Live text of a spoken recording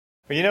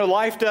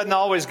Life doesn't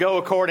always go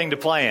according to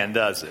plan,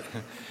 does it?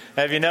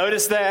 Have you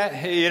noticed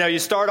that? You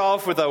start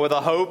off with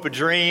a hope, a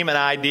dream, an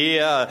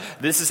idea.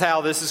 This is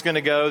how this is going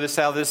to go. This is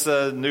how this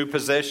new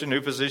position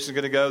is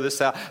going to go. This is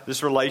how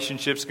this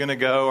relationship's going to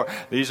go. Or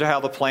these are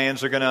how the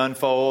plans are going to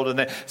unfold. And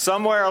then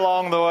somewhere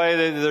along the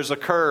way, there's a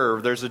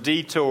curve. There's a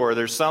detour.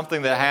 There's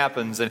something that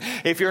happens. And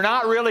if you're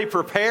not really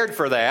prepared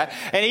for that,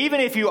 and even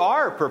if you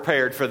are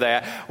prepared for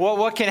that,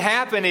 what can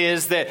happen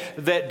is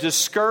that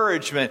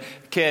discouragement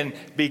can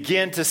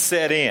begin to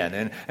set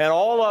in. And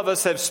all of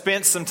us have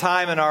spent some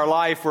time in our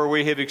life where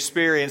we have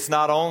experienced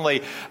not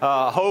only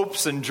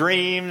hopes and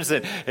dreams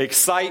and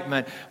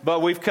excitement,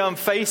 but we've come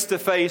face to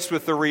face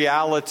with the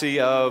reality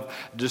of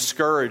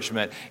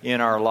discouragement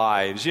in our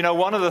lives.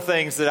 One of the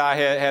things that I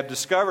have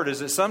discovered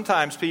is that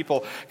sometimes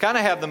people kind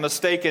of have the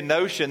mistaken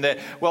notion that,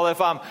 well, if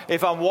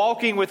I'm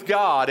walking with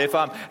God, if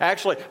I'm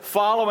actually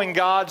following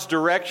God's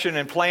direction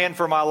and plan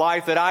for my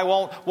life, that I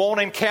won't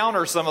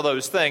encounter some of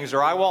those things,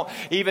 or I won't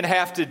even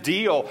have to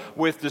deal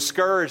with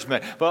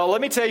discouragement. But let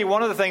me tell you,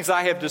 one of the things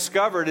I have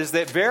discovered is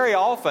that very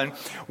often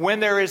when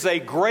there is a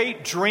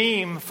great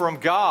dream from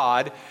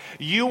God,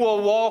 you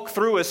will walk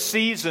through a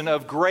season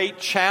of great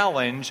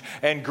challenge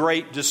and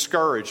great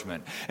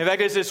discouragement. In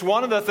fact, it's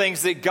one of the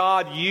things that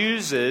God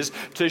uses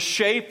to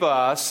shape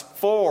us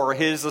for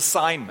His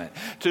assignment,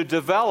 to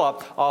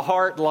develop a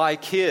heart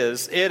like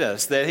His in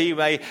us, that He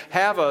may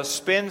have us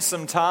spend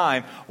some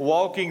time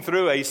walking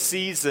through a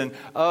season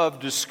of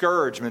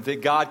discouragement,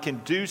 that God can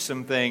do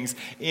some things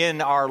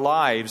in our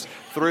lives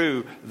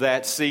through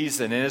that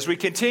season. And as we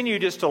continue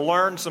just to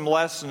learn some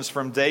lessons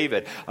from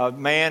David, a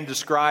man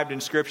described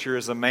in Scripture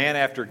as a man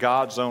after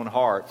God's own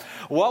heart,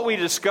 what we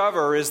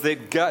discover is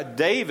that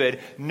David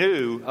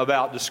knew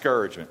about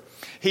discouragement.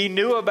 He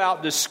knew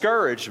about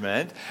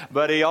discouragement,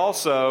 but he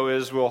also,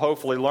 as we'll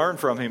hopefully learn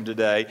from him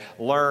today,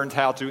 learned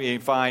how to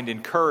find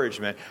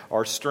encouragement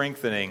or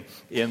strengthening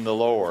in the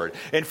Lord.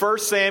 In 1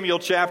 Samuel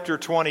chapter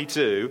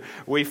 22,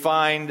 we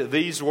find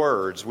these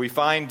words. We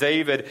find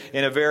David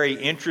in a very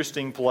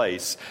interesting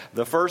place.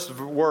 The first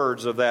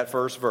words of that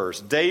first verse.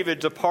 David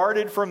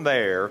departed from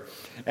there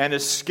and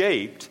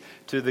escaped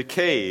to the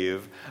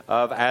cave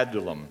of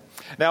Adullam.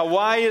 Now,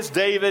 why is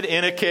David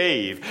in a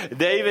cave?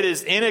 David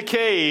is in a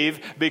cave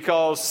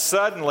because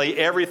suddenly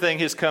everything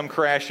has come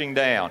crashing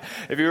down.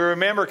 If you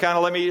remember,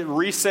 let me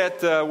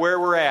reset where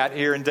we're at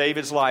here in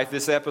David's life,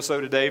 this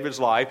episode of David's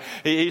life.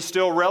 He's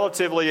still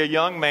relatively a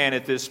young man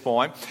at this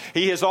point.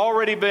 He has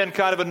already been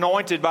kind of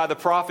anointed by the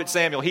prophet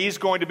Samuel. He's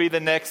going to be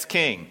the next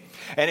king.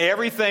 And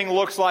everything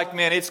looks like,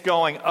 man, it's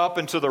going up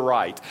and to the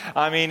right.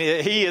 I mean,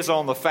 he is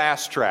on the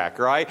fast track,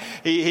 right?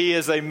 He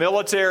is a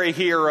military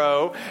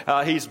hero.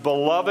 He's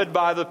beloved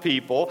by the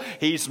people.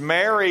 He's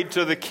married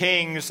to the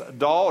king's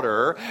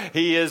daughter.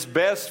 He is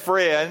best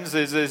friends.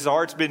 His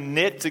heart's been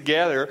knit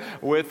together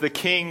with the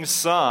king's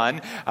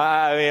son.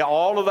 I mean,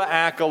 all of the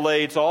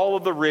accolades, all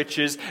of the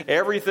riches,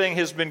 everything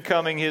has been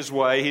coming his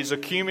way. He's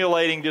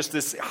accumulating just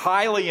this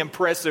highly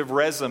impressive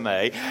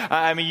resume.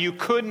 I mean, you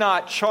could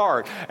not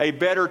chart a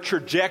better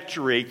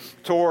trajectory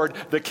toward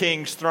the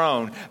king's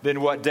throne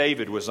than what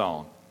David was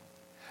on.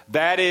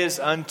 That is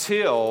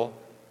until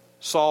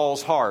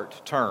Saul's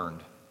heart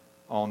turned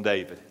on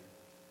David.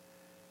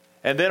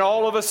 And then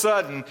all of a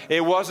sudden,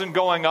 it wasn't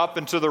going up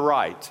and to the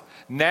right.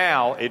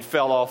 Now it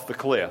fell off the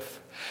cliff.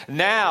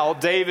 Now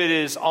David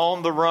is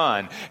on the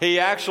run.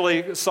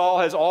 Saul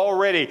has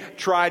already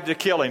tried to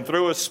kill him,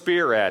 threw a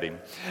spear at him.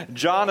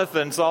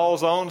 Jonathan,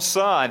 Saul's own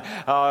son,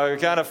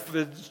 kind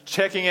of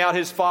checking out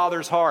his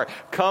father's heart,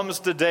 comes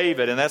to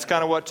David. And that's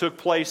kind of what took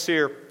place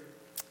here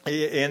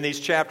in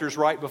these chapters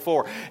right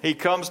before. He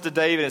comes to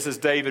David and says,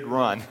 David,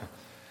 run.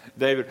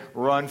 David,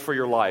 run for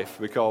your life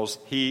because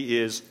he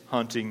is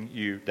hunting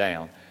you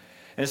down.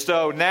 And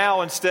so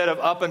now, instead of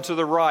up and to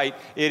the right,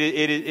 it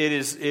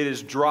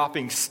is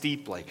dropping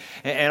steeply.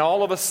 And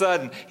all of a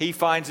sudden, he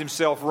finds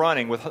himself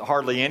running with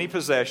hardly any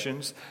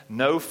possessions,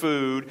 no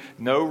food,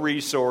 no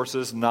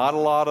resources, not a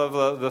lot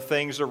of the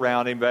things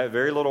around him,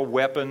 very little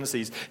weapons.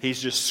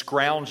 He's just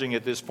scrounging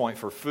at this point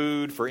for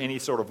food, for any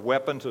sort of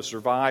weapon to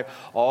survive,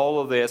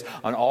 all of this.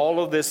 And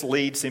all of this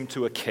leads him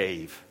to a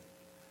cave.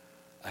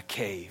 A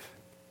cave.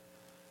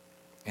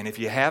 And if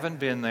you haven't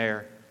been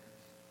there,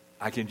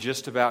 I can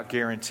just about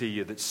guarantee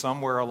you that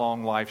somewhere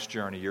along life's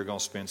journey, you're going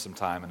to spend some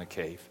time in a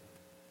cave.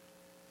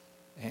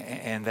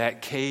 And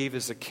that cave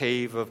is a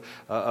cave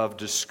of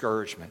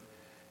discouragement.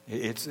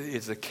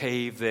 It's a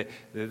cave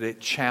that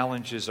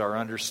challenges our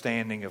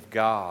understanding of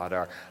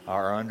God,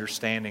 our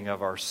understanding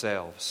of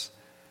ourselves.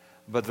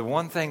 But the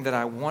one thing that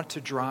I want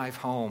to drive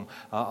home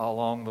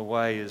along the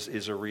way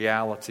is a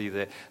reality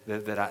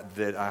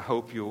that I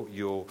hope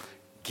you'll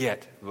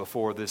get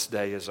before this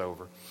day is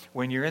over.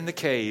 When you're in the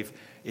cave,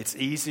 it's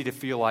easy to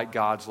feel like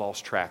God's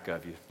lost track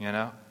of you, you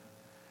know?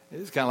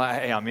 It's kind of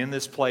like, hey, I'm in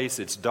this place,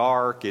 it's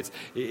dark,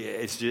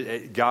 it's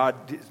just, God,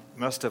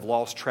 must have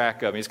lost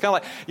track of me. It's kind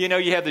of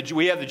like,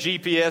 we have the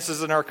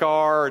GPSs in our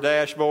car or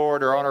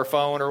dashboard or on our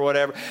phone or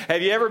whatever.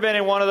 Have you ever been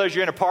in one of those?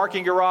 You're in a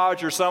parking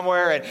garage or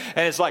somewhere and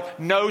it's like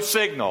no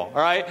signal,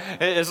 right?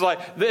 It's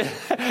like this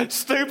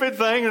stupid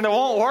thing and it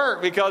won't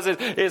work because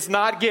it's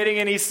not getting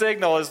any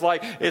signal. It's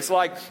like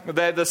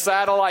the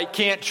satellite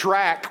can't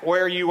track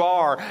where you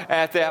are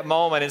at that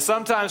moment. And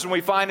sometimes when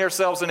we find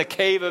ourselves in a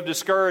cave of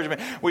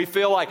discouragement, we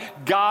feel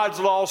like God's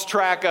lost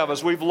track of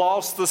us. We've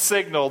lost the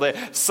signal,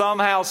 that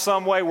somehow,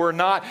 some way we're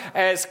not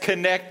as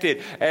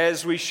connected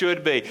as we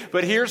should be.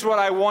 But here's what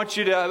I want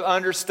you to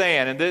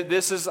understand, and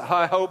this is,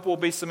 I hope, will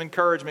be some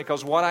encouragement,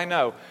 because what I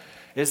know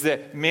is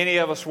that many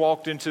of us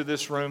walked into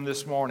this room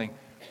this morning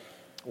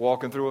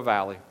walking through a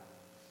valley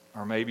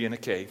or maybe in a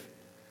cave.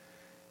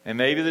 And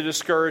maybe the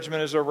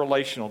discouragement is a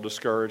relational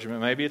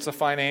discouragement. Maybe it's a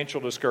financial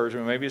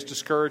discouragement. Maybe it's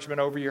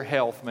discouragement over your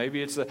health.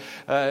 Maybe it's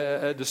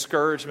a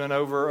discouragement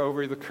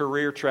over the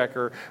career track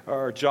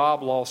or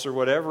job loss or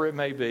whatever it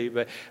may be.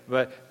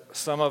 But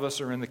some of us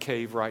are in the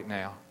cave right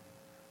now.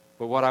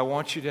 But what I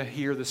want you to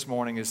hear this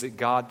morning is that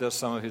God does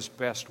some of His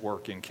best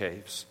work in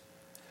caves.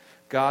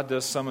 God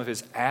does some of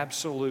His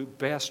absolute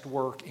best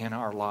work in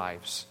our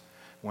lives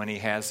when He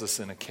has us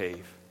in a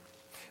cave.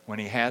 When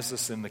He has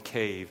us in the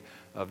cave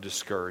of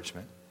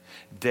discouragement.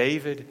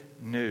 David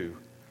knew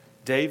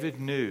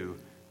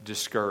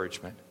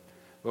discouragement.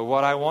 But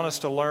what I want us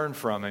to learn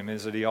from him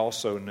is that he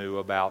also knew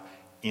about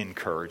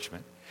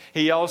encouragement.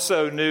 He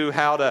also knew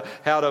how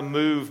to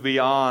move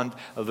beyond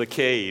the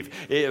cave.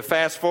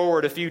 Fast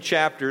forward a few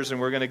chapters, and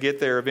we're going to get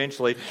there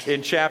eventually.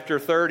 In chapter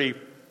 30,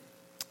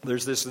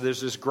 there's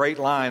this great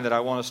line that I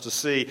want us to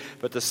see,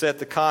 but to set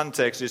the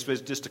context, it's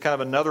just kind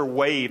of another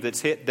wave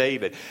that's hit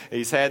David.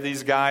 He's had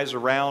these guys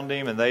around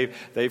him, and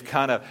they've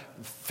kind of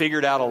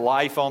figured out a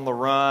life on the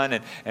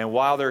run, and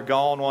while they're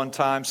gone one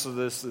time, so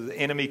the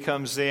enemy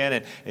comes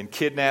in and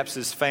kidnaps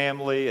his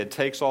family and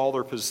takes all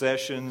their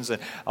possessions,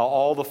 and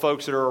all the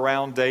folks that are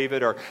around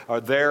David are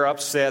they're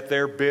upset,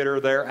 they're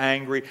bitter, they're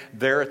angry,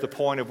 they're at the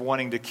point of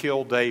wanting to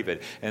kill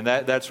David. And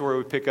that's where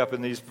we pick up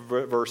in these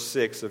verse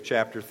 6 of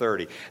chapter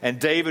 30. And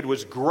David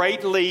was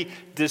greatly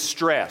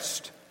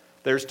distressed.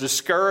 There's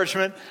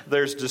discouragement,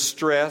 there's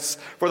distress.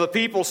 For the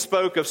people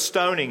spoke of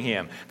stoning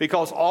him,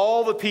 because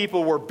all the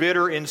people were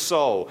bitter in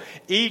soul,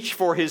 each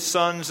for his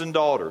sons and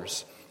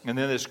daughters. And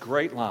then this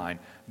great line,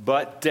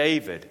 but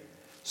David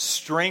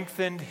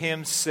strengthened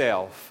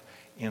himself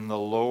in the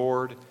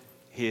Lord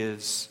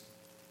his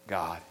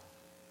God.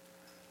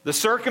 The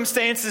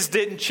circumstances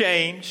didn't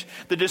change.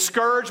 The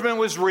discouragement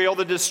was real.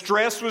 The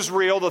distress was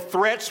real. The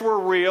threats were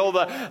real.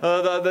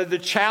 The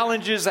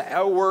challenges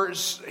were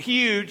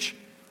huge.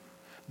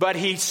 But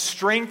he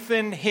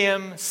strengthened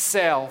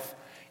himself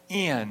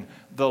in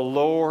the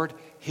Lord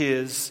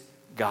his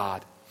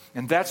God.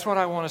 And that's what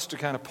I want us to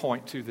kind of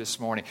point to this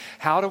morning.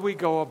 How do we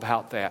go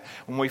about that?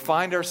 When we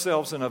find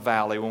ourselves in a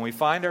valley, when we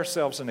find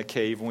ourselves in a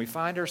cave, when we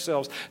find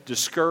ourselves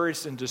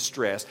discouraged and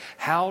distressed,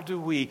 how do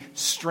we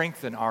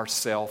strengthen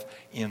ourselves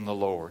in the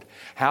Lord?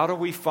 How do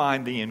we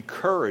find the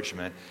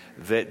encouragement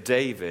that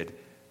David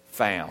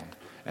found?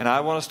 And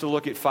I want us to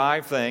look at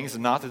 5 things,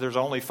 and not that there's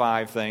only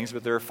 5 things,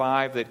 but there are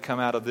 5 that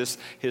come out of this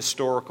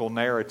historical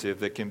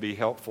narrative that can be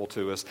helpful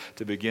to us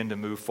to begin to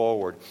move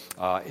forward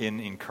in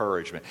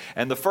encouragement.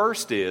 And the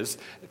first is,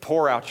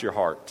 pour out your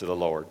heart to the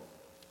Lord.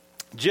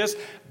 Just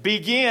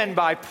begin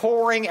by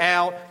pouring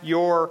out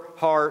your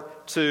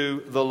heart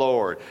to the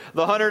Lord.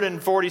 The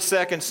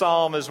 142nd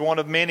Psalm is one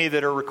of many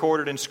that are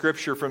recorded in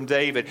Scripture from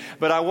David.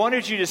 But I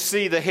wanted you to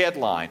see the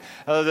headline.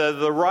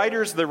 The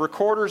writers, the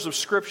recorders of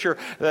Scripture,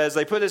 as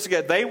they put this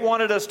together, they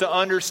wanted us to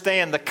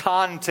understand the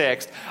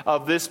context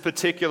of this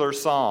particular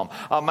Psalm.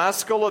 A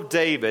maskil of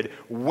David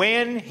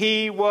when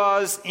he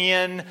was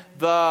in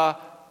the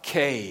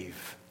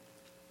cave.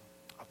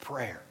 A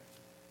prayer.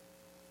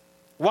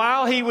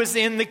 While he was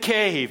in the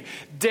cave,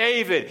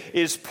 David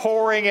is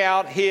pouring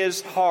out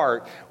his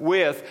heart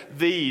with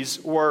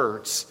these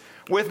words.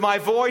 With my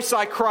voice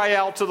I cry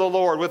out to the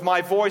Lord. With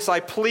my voice I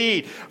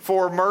plead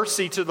for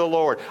mercy to the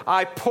Lord.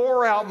 I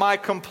pour out my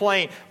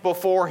complaint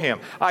before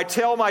Him. I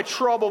tell my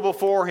trouble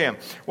before Him.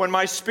 When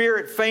my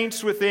spirit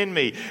faints within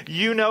me,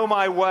 you know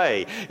my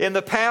way. In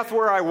the path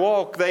where I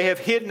walk, they have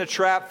hidden a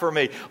trap for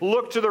me.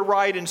 Look to the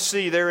right and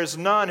see, there is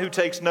none who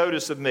takes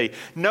notice of me.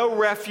 No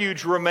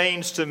refuge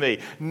remains to me.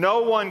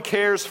 No one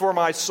cares for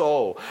my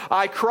soul.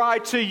 I cry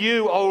to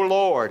you, O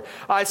Lord.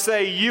 I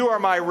say, you are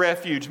my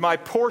refuge, my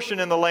portion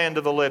in the land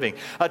of the living.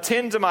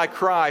 Attend to my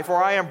cry,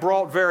 for I am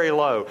brought very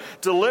low.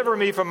 Deliver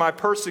me from my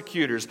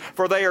persecutors,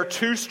 for they are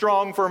too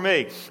strong for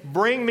me.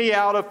 Bring me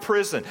out of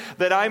prison,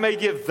 that I may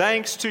give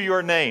thanks to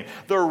your name.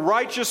 The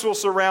righteous will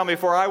surround me,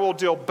 for I will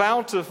deal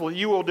bountifully.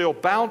 You will deal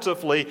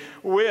bountifully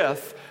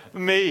with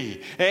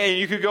me. And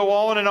you could go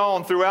on and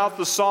on throughout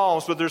the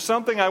Psalms, but there's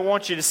something I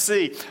want you to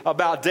see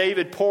about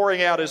David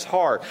pouring out his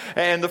heart.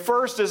 And the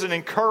first is an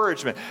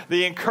encouragement.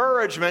 The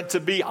encouragement to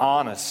be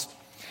honest.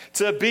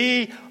 To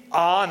be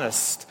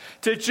honest.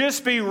 To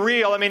just be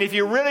real. I mean, if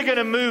you're really going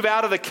to move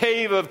out of the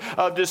cave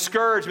of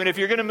discouragement, if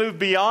you're going to move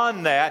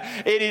beyond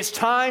that, it is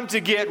time to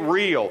get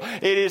real.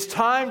 It is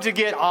time to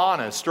get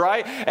honest,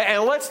 right?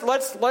 And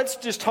let's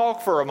just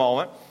talk for a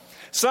moment.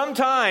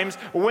 Sometimes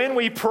when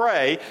we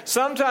pray,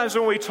 sometimes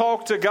when we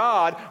talk to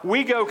God,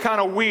 we go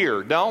kind of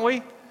weird, don't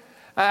we?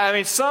 I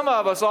mean, some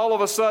of us all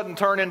of a sudden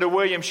turn into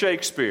William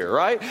Shakespeare,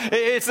 right?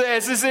 It's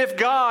as if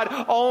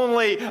God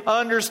only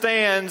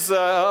understands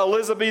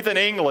Elizabethan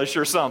English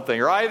or something,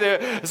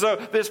 right? So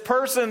this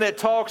person that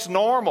talks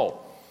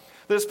normal,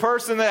 this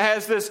person that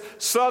has this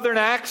southern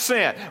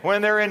accent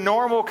when they're in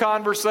normal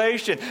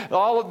conversation,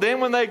 then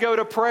when they go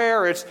to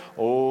prayer, it's,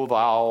 oh,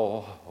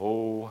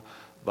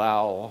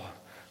 thou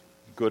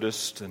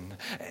goodest. And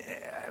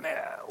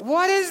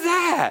what is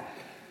that?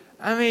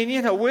 I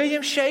mean,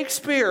 William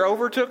Shakespeare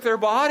overtook their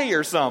body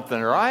or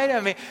something, right?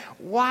 I mean,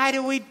 why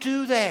do we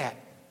do that?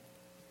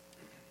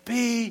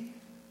 Be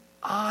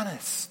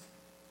honest.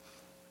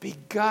 Be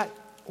gut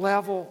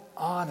level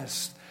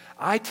honest.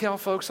 I tell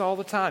folks all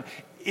the time,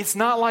 it's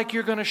not like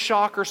you're going to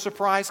shock or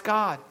surprise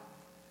God.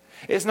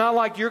 It's not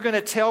like you're going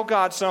to tell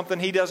God something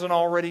He doesn't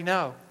already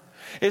know.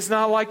 It's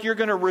not like you're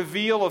going to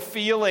reveal a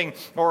feeling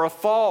or a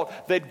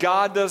thought that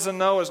God doesn't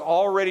know is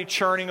already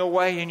churning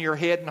away in your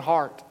head and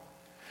heart.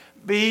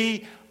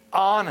 Be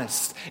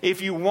honest.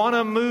 If you want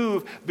to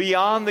move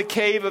beyond the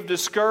cave of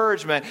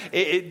discouragement,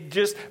 it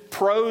just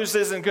prose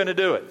isn't going to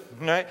do it.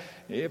 Right?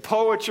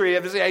 Poetry,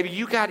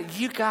 you got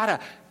to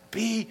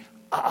be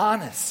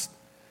honest.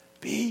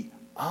 Be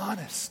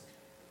honest.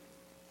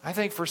 I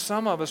think for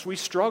some of us, we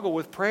struggle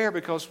with prayer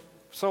because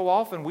so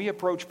often we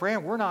approach prayer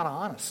and we're not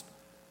honest.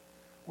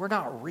 We're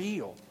not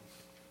real.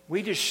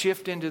 We just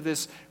shift into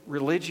this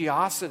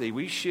religiosity.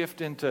 We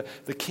shift into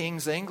the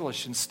King's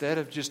English instead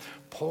of just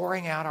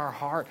pouring out our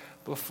heart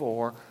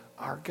before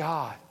our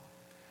God.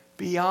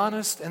 Be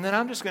honest, and then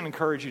I'm just going to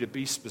encourage you to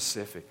be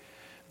specific.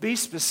 Be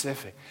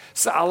specific.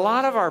 So a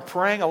lot of our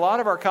praying, a lot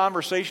of our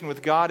conversation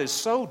with God is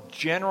so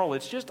general,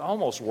 it's just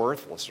almost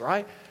worthless,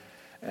 right?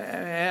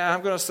 And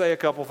I'm going to say a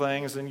couple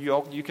things, and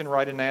you can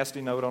write a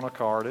nasty note on a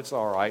card. It's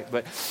all right,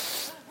 but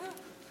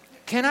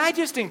can I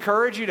just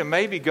encourage you to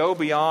maybe go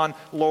beyond,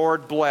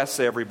 Lord, bless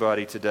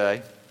everybody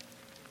today?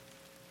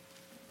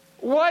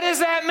 What does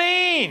that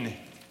mean?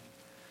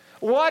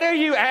 What are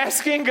you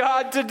asking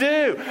God to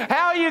do?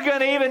 How are you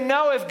going to even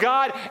know if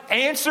God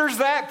answers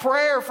that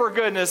prayer, for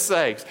goodness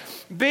sakes?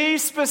 Be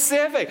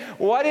specific.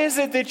 What is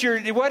it that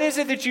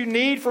you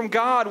need from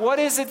God? What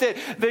is it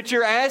that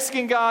you're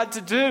asking God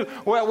to do?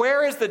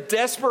 Where is the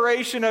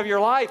desperation of your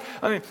life?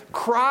 I mean,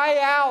 cry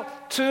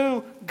out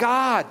to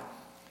God.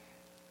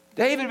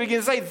 David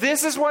begins to say,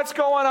 this is what's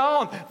going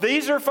on.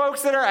 These are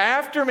folks that are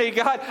after me.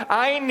 God,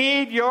 I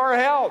need your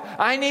help.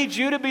 I need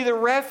you to be the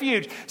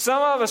refuge.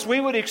 Some of us, we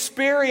would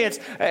experience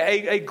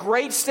a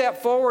great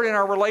step forward in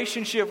our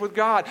relationship with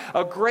God,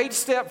 a great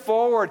step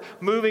forward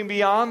moving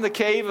beyond the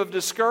cave of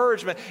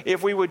discouragement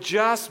if we would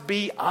just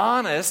be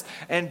honest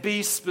and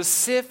be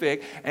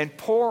specific and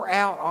pour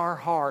out our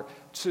heart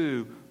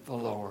to the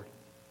Lord.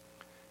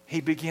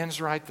 He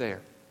begins right there.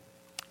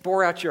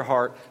 Pour out your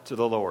heart to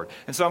the Lord.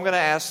 And so I'm going to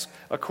ask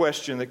a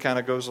question that kind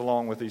of goes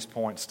along with these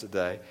points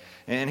today.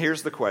 And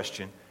here's the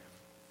question.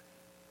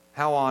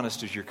 How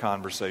honest is your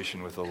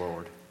conversation with the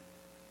Lord?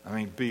 I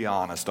mean, be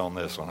honest on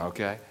this one,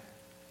 okay?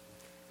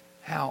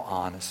 How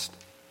honest?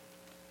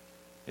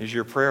 Is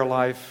your prayer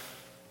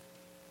life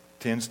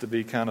tends to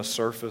be kind of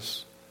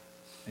surface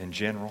and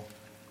general?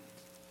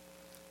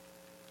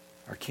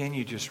 Or can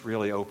you just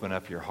really open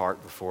up your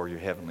heart before your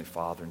Heavenly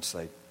Father and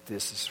say,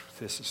 this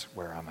is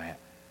where I'm at?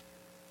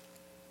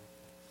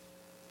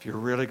 If you're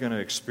really going to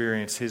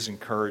experience His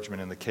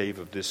encouragement in the cave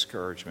of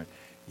discouragement,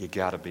 you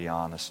got to be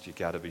honest. You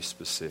got to be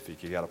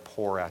specific. You got to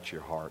pour out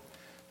your heart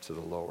to the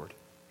Lord.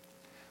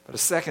 But a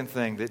second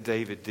thing that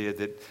David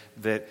did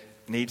that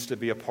needs to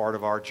be a part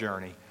of our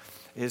journey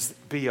is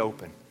be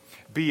open.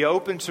 Be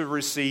open to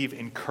receive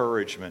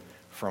encouragement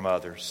from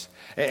others.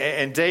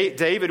 And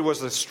David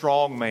was a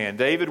strong man.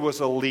 David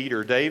was a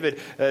leader.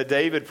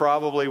 David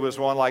probably was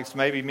one, like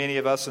maybe many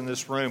of us in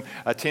this room,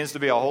 tends to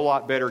be a whole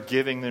lot better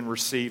giving than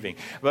receiving.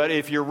 But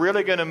if you're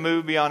really going to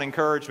move beyond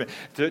encouragement,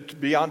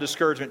 beyond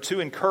discouragement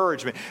to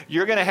encouragement,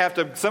 you're going to have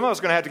to, some of us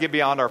are going to have to get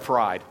beyond our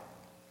pride.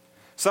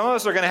 Some of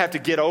us are going to have to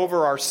get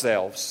over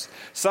ourselves.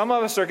 Some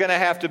of us are going to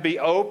have to be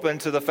open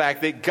to the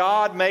fact that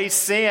God may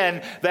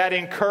send that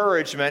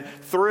encouragement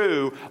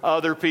through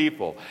other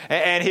people.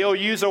 And He'll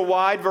use a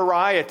wide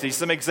variety.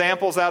 Some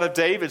examples out of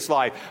David's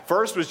life.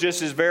 First was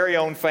just his very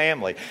own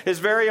family. His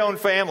very own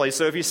family.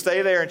 So if you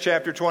stay there in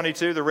chapter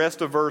 22, the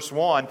rest of verse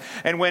 1.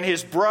 And when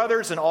his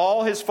brothers and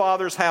all his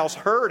father's house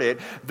heard it,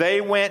 they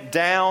went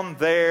down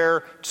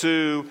there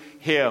to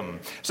him.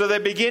 So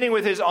that beginning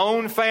with his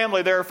own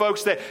family, there are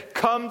folks that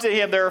come to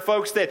him. There are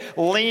folks that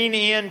lean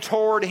in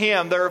toward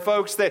him. There are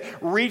folks that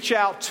reach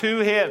out to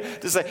him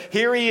to say,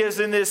 here he is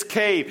in this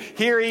cave.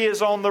 Here he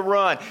is on the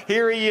run.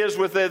 Here he is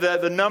with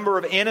the number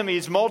of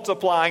enemies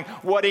multiplying.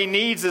 What he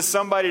needs is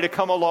somebody to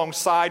come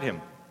alongside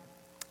him.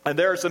 And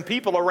there are some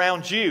people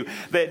around you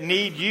that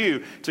need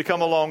you to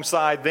come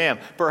alongside them.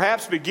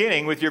 Perhaps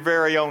beginning with your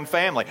very own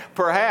family.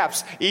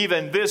 Perhaps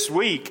even this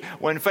week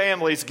when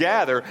families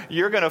gather,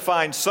 you're going to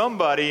find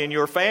somebody in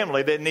your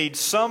family that needs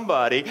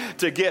somebody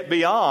to get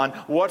beyond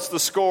what's the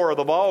score of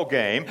the ball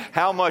game,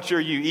 how much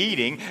are you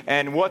eating,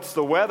 and what's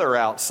the weather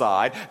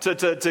outside.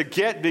 To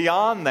get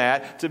beyond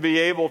that, to be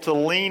able to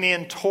lean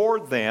in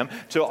toward them,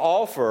 to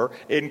offer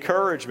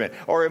encouragement.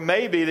 Or it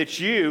may be that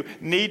you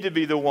need to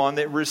be the one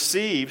that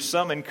receives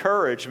some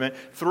encouragement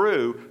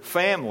through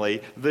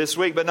family this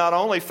week. But not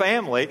only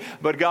family,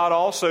 but God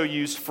also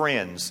used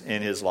friends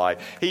in his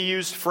life. He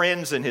used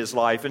friends in his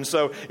life. And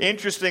so,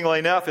 interestingly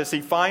enough, as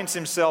he finds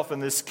himself in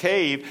this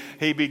cave,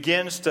 he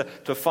begins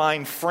to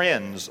find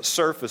friends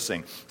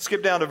surfacing.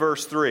 Skip down to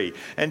verse 3.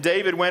 And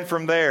David went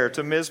from there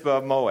to Mizpah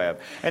of Moab.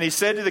 And he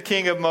said to the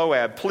king of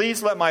Moab,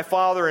 "Please let my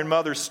father and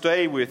mother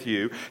stay with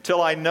you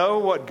till I know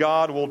what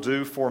God will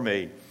do for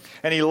me."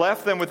 And he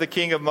left them with the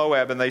king of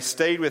Moab, and they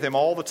stayed with him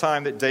all the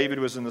time that David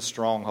was in the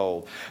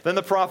stronghold. Then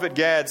the prophet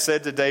Gad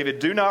said to David,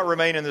 "Do not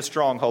remain in the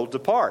stronghold.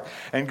 Depart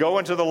and go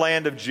into the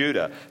land of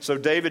Judah." So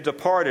David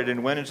departed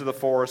and went into the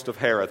forest of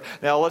Hereth.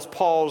 Now let's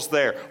pause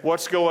there.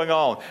 What's going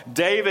on?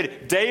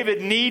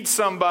 David needs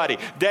somebody.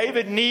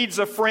 David needs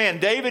a friend.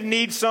 David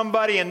needs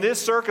somebody in this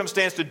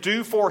circumstance to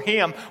do for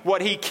him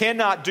what he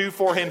cannot do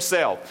for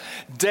himself.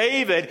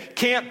 David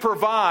can't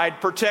provide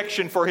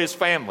protection for his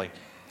family.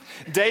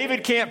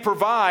 David can't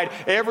provide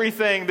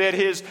everything that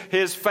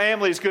his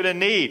family is going to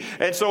need.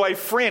 And so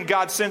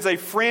God sends a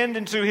friend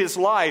into his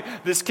life,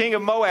 this king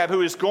of Moab,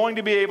 who is going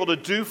to be able to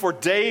do for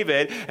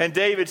David and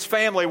David's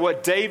family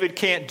what David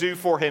can't do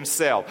for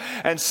himself.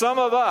 And some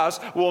of us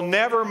will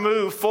never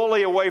move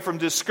fully away from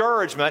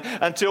discouragement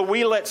until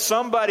we let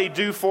somebody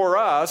do for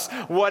us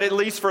what, at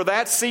least for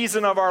that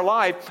season of our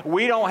life,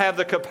 we don't have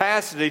the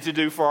capacity to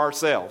do for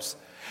ourselves.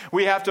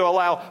 We have to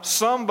allow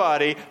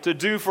somebody to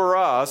do for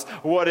us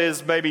what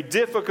is maybe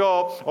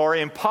difficult or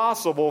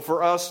impossible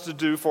for us to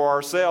do for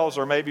ourselves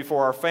or maybe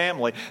for our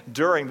family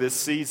during this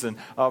season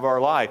of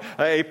our life.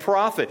 A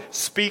prophet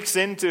speaks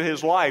into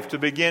his life to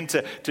begin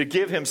to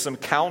give him some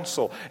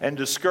counsel and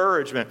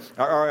discouragement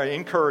or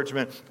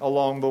encouragement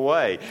along the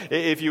way.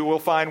 If you will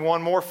find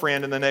one more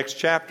friend in the next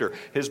chapter,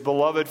 his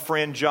beloved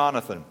friend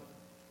Jonathan,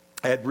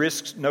 at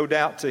risk no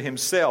doubt to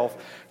himself,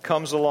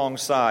 comes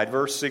alongside.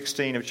 Verse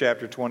 16 of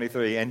chapter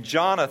 23. And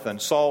Jonathan,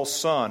 Saul's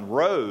son,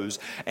 rose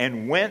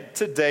and went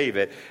to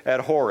David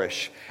at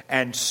Horesh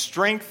and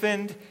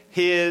strengthened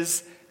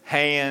his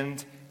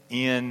hand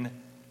in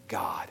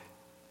God.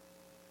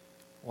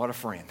 What a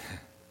friend.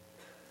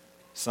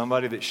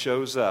 Somebody that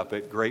shows up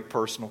at great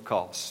personal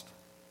cost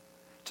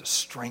to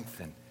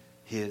strengthen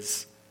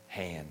his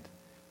hand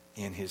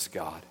in his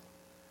God.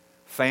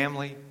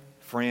 Family,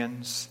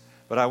 friends.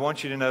 But I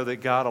want you to know that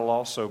God will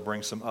also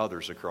bring some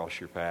others across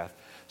your path.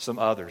 Some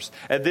others.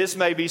 And this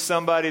may be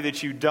somebody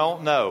that you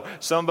don't know.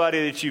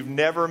 Somebody that you've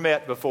never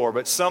met before.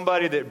 But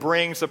somebody that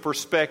brings a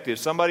perspective.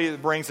 Somebody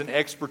that brings an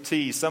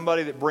expertise.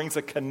 Somebody that brings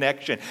a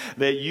connection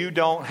that you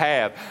don't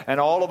have. And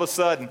all of a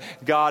sudden,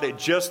 God at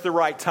just the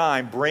right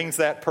time brings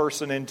that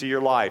person into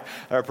your life.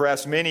 Or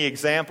perhaps many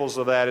examples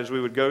of that as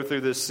we would go through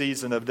this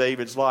season of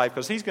David's life.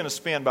 Because he's going to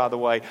spend, by the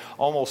way,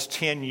 almost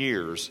 10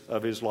 years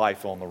of his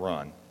life on the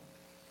run.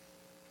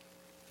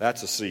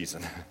 That's a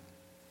season.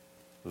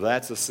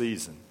 That's a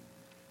season.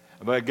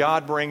 But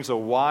God brings a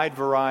wide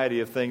variety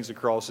of things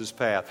across his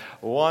path.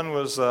 One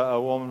was a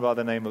woman by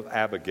the name of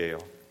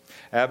Abigail.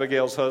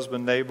 Abigail's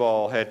husband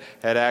Nabal had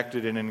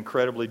acted in an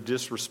incredibly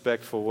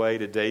disrespectful way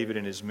to David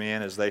and his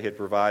men as they had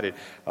provided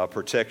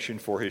protection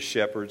for his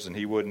shepherds, and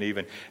he wouldn't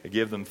even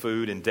give them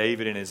food. And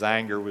David in his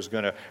anger was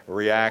going to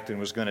react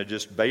and was going to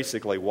just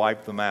basically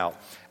wipe them out.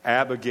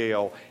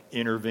 Abigail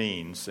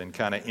intervenes and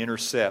kind of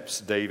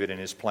intercepts David and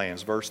his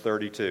plans. Verse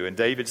 32, and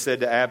David said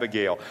to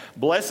Abigail,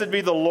 "Blessed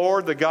be the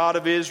Lord, the God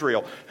of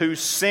Israel, who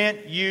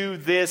sent you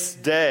this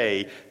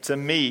day to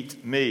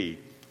meet me.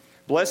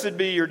 Blessed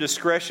be your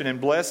discretion, and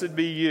blessed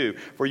be you,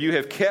 for you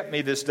have kept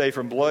me this day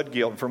from blood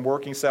guilt and from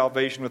working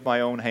salvation with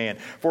my own hand.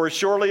 For as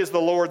surely as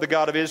the Lord, the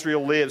God of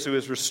Israel, lives, who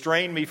has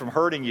restrained me from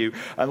hurting you,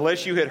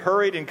 unless you had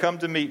hurried and come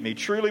to meet me,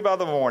 truly by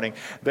the morning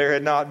there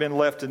had not been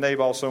left to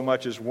Nabal so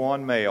much as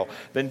one male."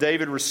 Then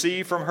David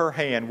received from her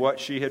hand what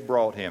she had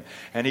brought him.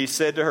 And he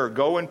said to her,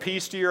 "Go in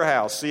peace to your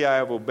house. See, I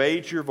have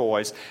obeyed your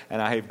voice, and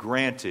I have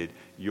granted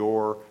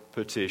your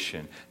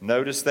petition."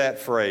 Notice that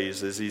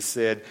phrase as he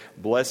said,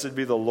 "Blessed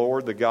be the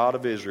Lord, the God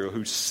of Israel,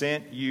 who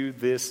sent you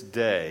this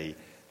day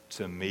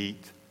to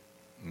meet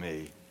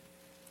me."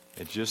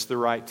 At just the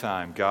right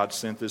time, God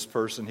sent this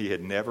person he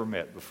had never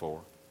met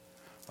before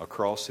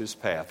across his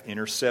path,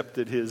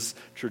 intercepted his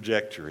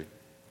trajectory,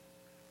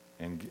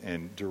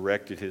 and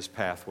directed his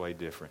pathway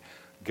different.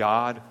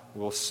 God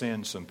will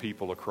send some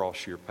people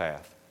across your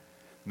path.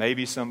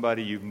 Maybe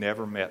somebody you've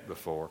never met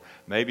before.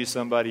 Maybe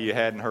somebody you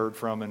hadn't heard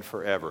from in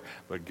forever.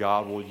 But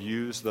God will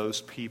use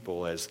those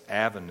people as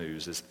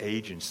avenues, as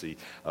agency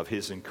of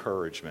his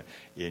encouragement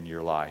in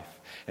your life.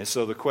 And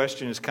so the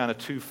question is kind of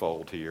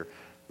twofold here.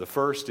 The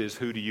first is,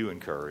 who do you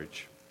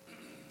encourage?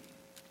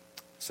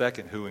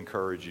 Second, who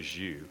encourages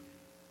you?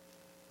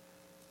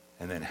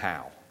 And then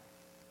how?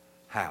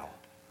 How?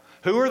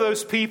 Who are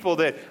those people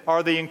that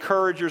are the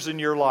encouragers in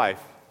your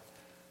life?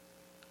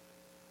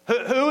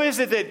 Who is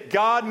it that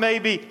God may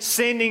be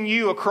sending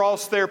you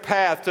across their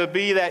path to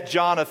be that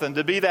Jonathan,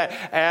 to be that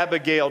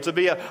Abigail, to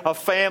be a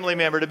family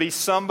member, to be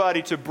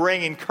somebody to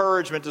bring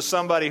encouragement to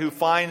somebody who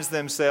finds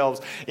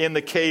themselves in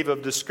the cave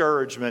of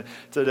discouragement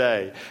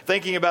today?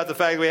 Thinking about the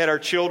fact that we had our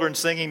children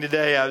singing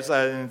today, I was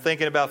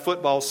thinking about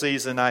football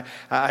season.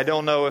 I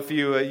don't know if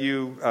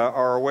you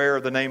are aware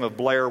of the name of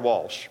Blair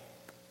Walsh.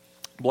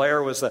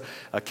 Blair was a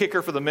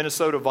kicker for the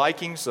Minnesota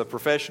Vikings, a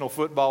professional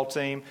football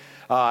team.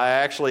 I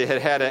actually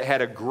had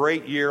a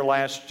great year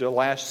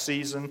last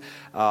season.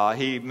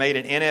 He made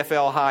an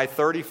NFL high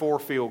 34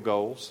 field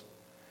goals.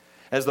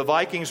 As the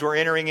Vikings were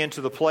entering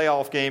into the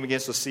playoff game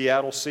against the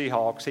Seattle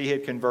Seahawks, he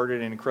had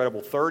converted an incredible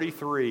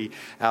 33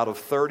 out of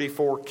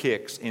 34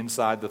 kicks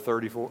inside the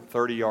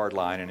 30-yard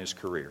line in his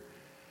career.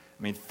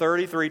 I mean,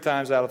 33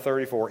 times out of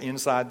 34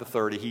 inside the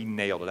 30, he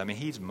nailed it. I mean,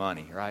 he's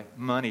money, right?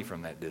 Money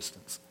from that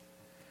distance.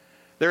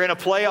 They're in a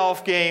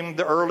playoff game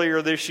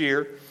earlier this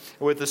year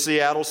with the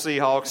Seattle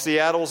Seahawks.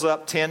 Seattle's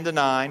up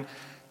 10-9,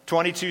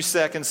 22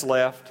 seconds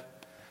left.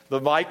 The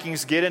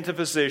Vikings get into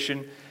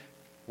position.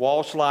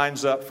 Walsh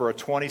lines up for a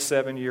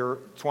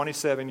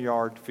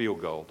 27-yard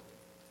field goal.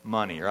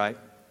 Money, right?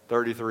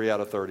 33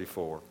 out of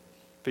 34.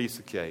 Piece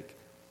of cake.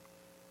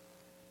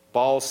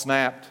 Ball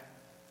snapped.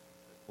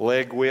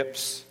 Leg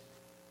whips.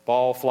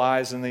 Ball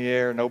flies in the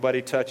air.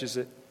 Nobody touches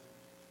it.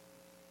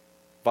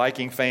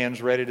 Viking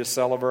fans ready to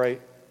celebrate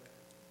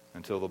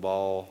until the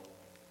ball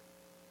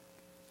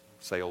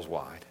sails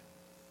wide.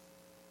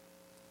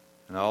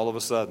 And all of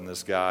a sudden,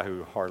 this guy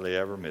who hardly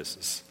ever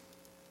missed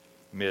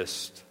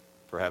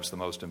perhaps the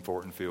most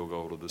important field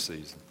goal of the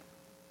season.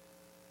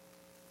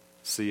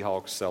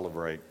 Seahawks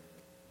celebrate,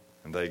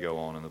 and they go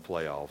on in the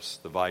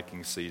playoffs. The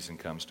Viking season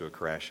comes to a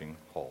crashing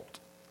halt.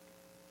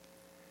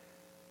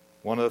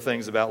 One of the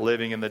things about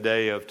living in the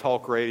day of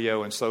talk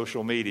radio and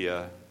social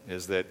media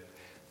is that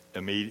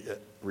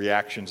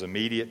reaction's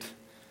immediate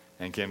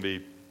and can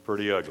be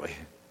pretty ugly.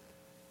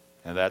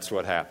 And that's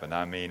what happened.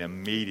 I mean,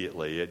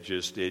 immediately it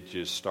just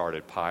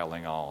started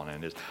piling on.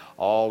 And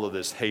all of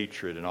this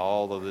hatred and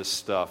all of this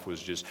stuff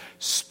was just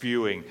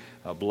spewing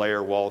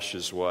Blair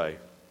Walsh's way.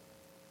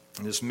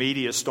 And this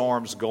media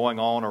storm's going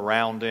on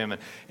around him,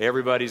 and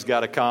everybody's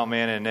got a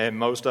comment, and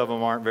most of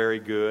them aren't very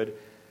good.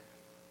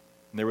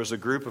 And there was a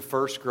group of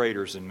first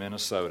graders in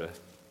Minnesota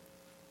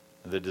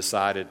that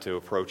decided to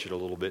approach it a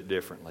little bit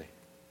differently.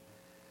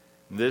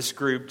 This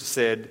group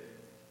said,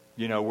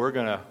 you know, we're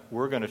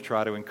gonna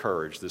try to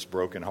encourage this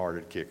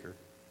broken-hearted kicker.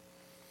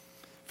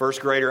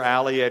 First grader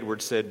Allie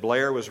Edwards said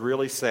Blair was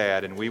really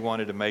sad and we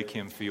wanted to make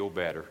him feel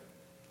better.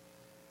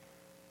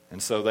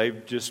 And so they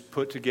just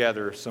put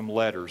together some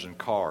letters and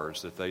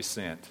cards that they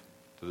sent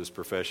to this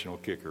professional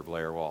kicker,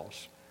 Blair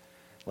Walsh.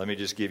 Let me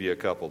just give you a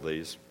couple of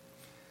these.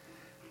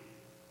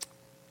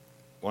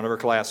 One of her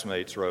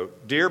classmates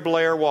wrote, "Dear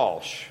Blair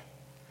Walsh,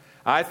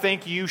 I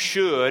think you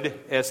should,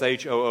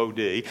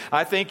 S-H-O-O-D,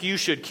 I think you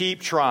should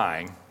keep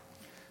trying.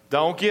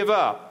 Don't give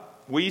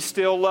up. We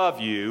still love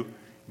you.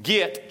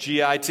 Get,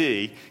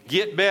 G-I-T,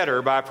 get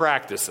better by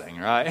practicing,"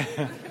 right?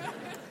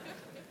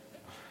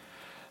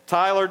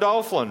 Tyler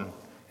Dolphin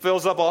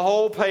fills up a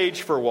whole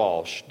page for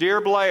Walsh.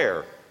 "Dear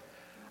Blair,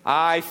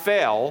 I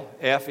fell,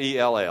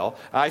 F-E-L-L,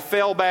 I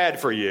fell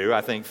bad for you,"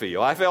 I think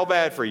feel. "I fell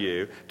bad for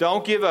you.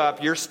 Don't give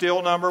up. You're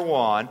still number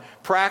one.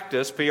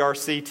 Practice,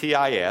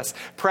 P-R-C-T-I-S.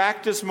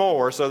 Practice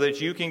more so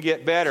that you can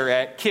get better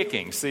at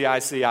kicking,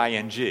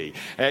 C-I-C-I-N-G.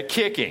 At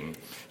kicking.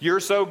 You're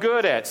so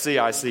good at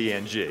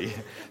C-I-C-N-G.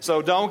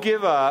 So don't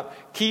give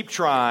up. Keep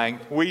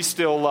trying. We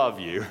still love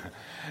you."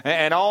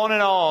 And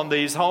on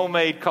these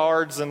homemade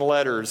cards and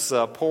letters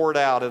poured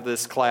out of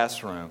this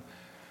classroom.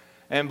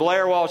 And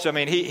Blair Walsh, I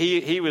mean,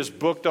 he was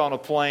booked on a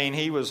plane.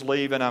 He was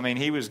leaving. I mean,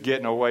 he was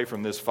getting away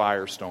from this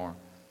firestorm.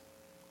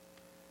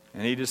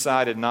 And he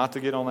decided not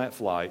to get on that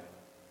flight,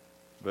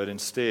 but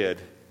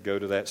instead go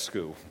to that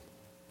school.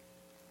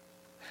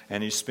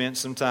 And he spent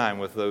some time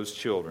with those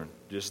children,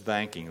 just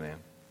thanking them.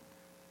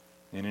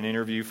 In an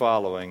interview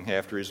following,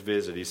 after his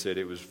visit, he said,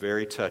 "It was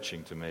very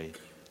touching to me.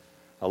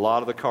 A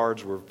lot of the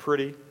cards were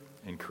pretty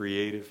and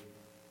creative.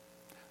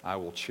 I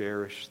will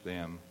cherish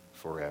them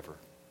forever."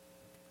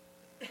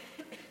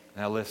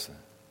 Now listen,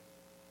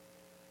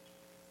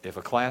 if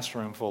a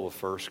classroom full of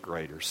first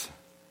graders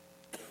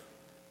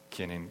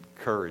can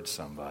encourage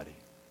somebody,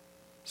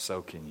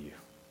 so can you.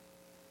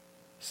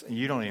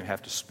 You don't even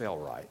have to spell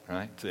right,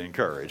 to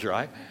encourage,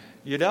 right?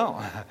 You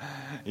don't.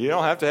 You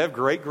don't have to have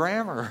great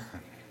grammar.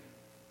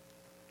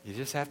 You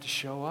just have to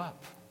show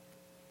up.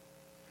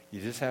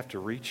 You just have to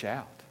reach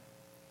out.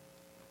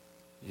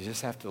 You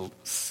just have to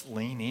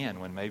lean in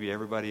when maybe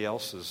everybody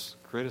else is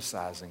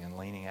criticizing and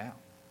leaning out.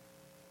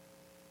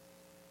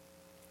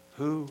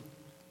 Who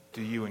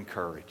do you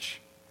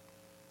encourage?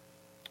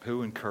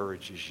 Who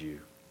encourages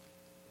you?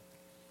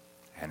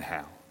 And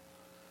how?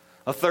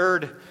 A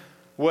third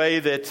way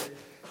that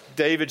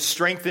David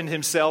strengthened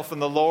himself in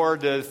the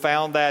Lord,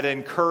 found that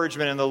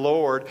encouragement in the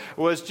Lord,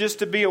 was just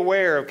to be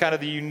aware of kind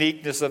of the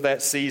uniqueness of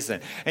that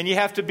season. And you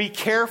have to be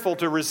careful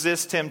to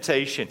resist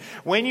temptation.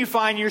 When you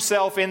find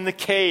yourself in the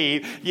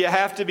cave, you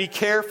have to be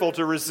careful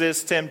to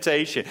resist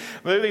temptation.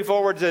 Moving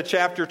forward to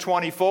chapter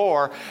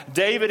 24,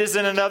 David is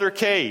in another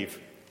cave.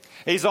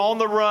 He's on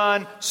the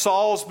run.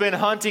 Saul's been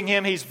hunting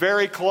him. He's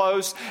very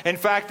close. In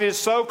fact, it is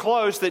so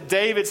close that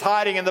David's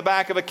hiding in the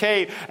back of a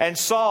cave, and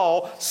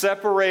Saul,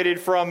 separated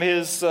from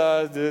his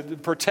the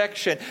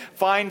protection,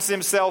 finds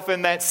himself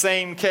in that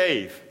same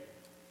cave.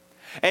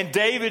 And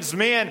David's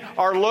men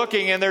are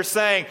looking and they're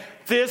saying,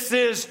 this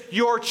is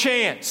your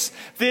chance.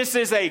 This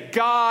is a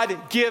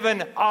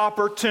God-given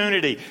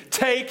opportunity.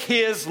 Take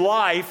his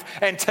life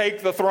and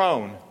take the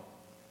throne.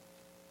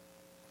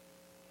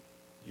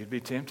 You'd be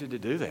tempted to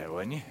do that,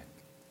 wouldn't you?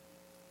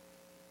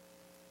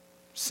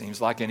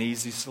 Seems like an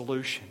easy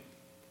solution.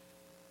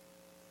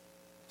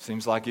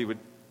 Seems like it would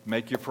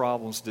make your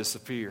problems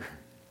disappear.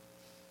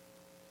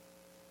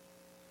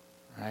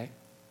 Right?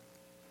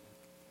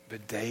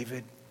 But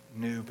David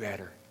knew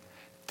better.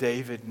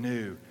 David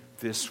knew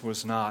this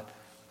was not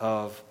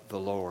of the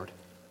Lord.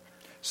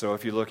 So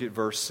if you look at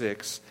verse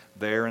 6,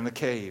 there in the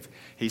cave,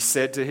 he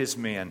said to his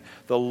men,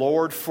 the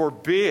Lord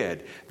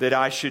forbid that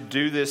I should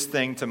do this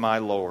thing to my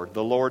Lord,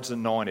 the Lord's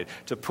anointed,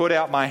 to put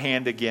out my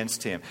hand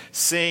against him,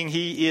 seeing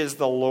he is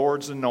the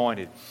Lord's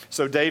anointed.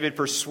 So David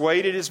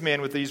persuaded his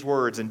men with these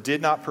words and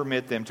did not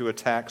permit them to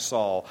attack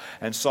Saul.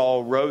 And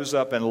Saul rose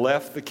up and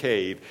left the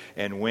cave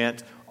and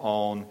went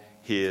on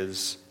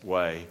his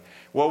way.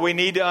 What we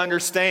need to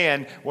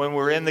understand when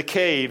we're in the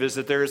cave is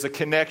that there is a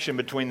connection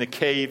between the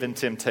cave and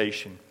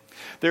temptation.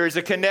 There is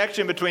a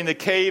connection between the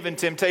cave and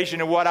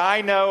temptation. And what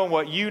I know and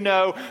what you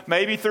know,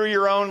 maybe through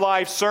your own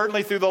life,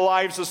 certainly through the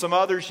lives of some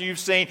others you've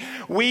seen,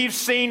 we've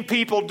seen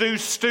people do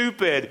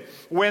stupid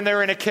when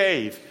they're in a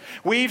cave.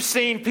 We've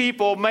seen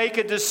people make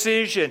a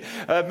decision,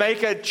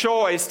 make a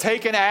choice,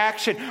 take an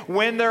action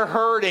when they're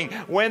hurting,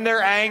 when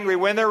they're angry,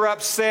 when they're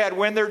upset,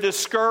 when they're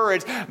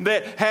discouraged,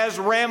 that has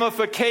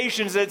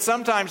ramifications that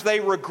sometimes they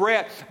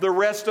regret the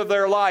rest of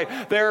their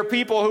life. There are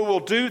people who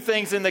will do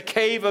things in the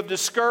cave of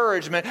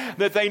discouragement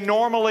that they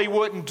normally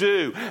wouldn't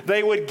do.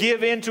 They would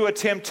give in to a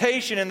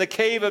temptation in the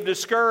cave of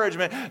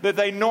discouragement that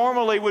they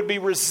normally would be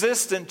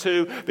resistant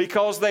to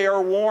because they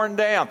are worn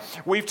down.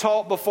 We've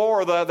taught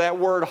before that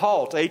word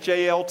HALT,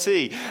 H-A-L-T.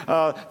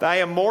 I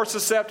am more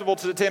susceptible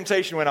to the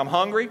temptation when I'm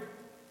hungry,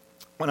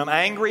 when I'm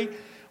angry,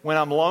 when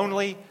I'm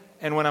lonely,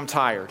 and when I'm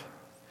tired.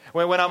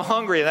 When I'm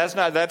hungry, that's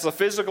a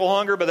physical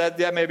hunger, but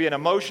that may be an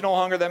emotional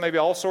hunger. That may be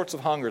all sorts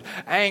of hungers.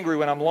 Angry,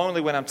 when I'm lonely,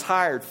 when I'm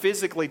tired,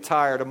 physically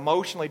tired,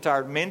 emotionally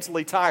tired,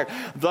 mentally tired.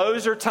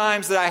 Those are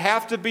times that I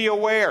have to be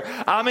aware.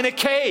 I'm in a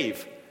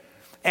cave.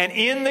 And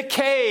in the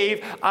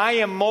cave, I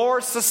am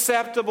more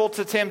susceptible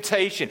to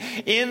temptation.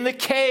 In the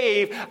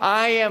cave,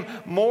 I am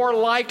more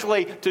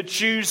likely to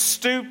choose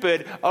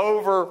stupid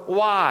over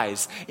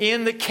wise.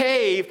 In the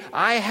cave,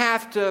 I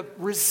have to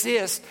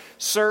resist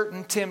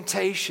certain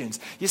temptations.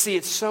 You see,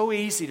 it's so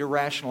easy to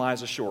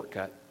rationalize a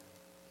shortcut.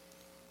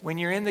 When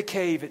you're in the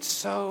cave, it's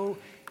so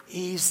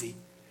easy.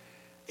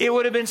 It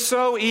would have been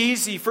so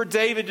easy for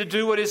David to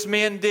do what his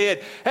men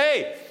did.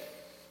 Hey,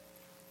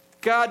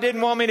 God didn't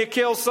want me to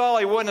kill Saul,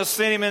 he wouldn't have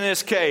sent him in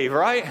this cave,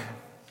 right?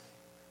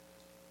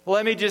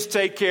 Let me just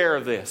take care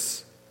of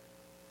this.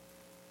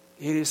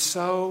 It is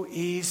so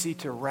easy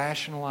to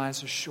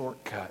rationalize a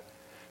shortcut,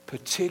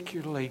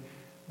 particularly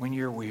when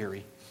you're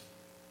weary,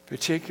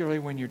 particularly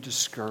when you're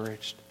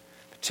discouraged,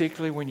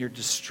 particularly when you're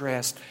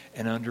distressed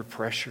and under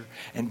pressure.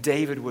 And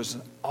David was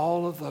in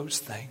all of those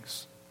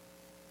things.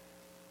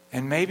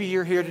 And maybe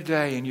you're here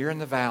today and you're in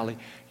the valley,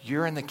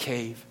 you're in the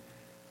cave.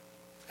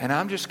 And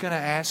I'm just going to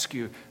ask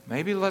you,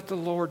 maybe let the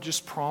Lord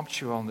just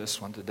prompt you on this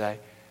one today.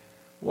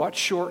 What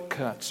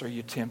shortcuts are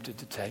you tempted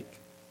to take?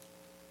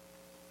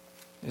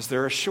 Is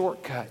there a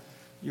shortcut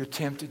you're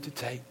tempted to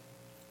take?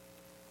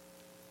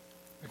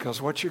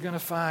 Because what you're going to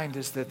find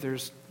is that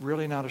there's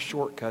really not a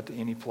shortcut to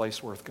any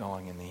place worth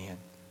going in the end.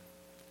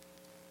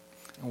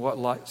 And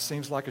what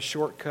seems like a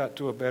shortcut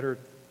to a better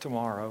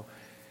tomorrow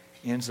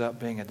ends up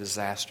being a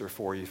disaster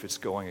for you if it's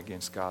going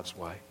against God's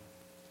way.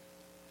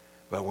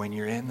 But when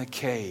you're in the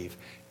cave,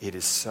 it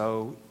is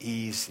so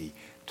easy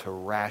to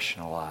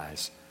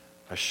rationalize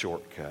a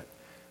shortcut.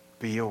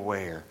 Be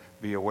aware.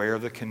 Be aware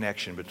of the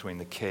connection between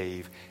the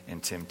cave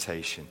and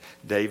temptation.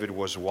 David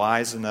was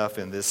wise enough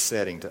in this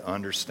setting to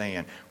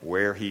understand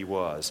where he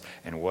was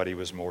and what he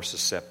was more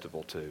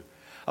susceptible to.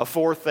 A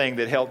fourth thing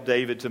that helped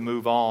David to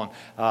move on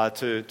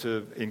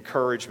to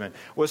encouragement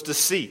was to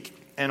seek.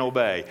 and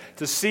obey.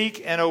 To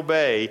seek and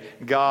obey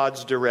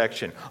God's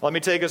direction. Let me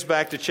take us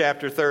back to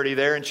chapter 30.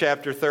 There in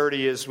chapter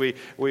 30, as we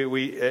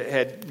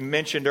had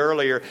mentioned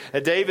earlier,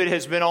 David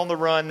has been on the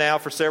run now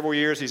for several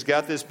years. He's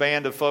got this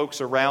band of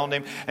folks around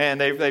him,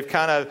 and they've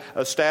kind of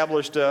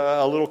established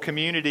a little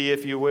community,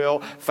 if you will,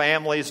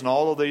 families and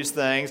all of these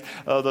things.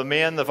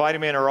 The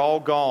fighting men are all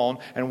gone,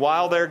 and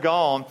while they're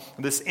gone,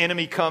 this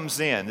enemy comes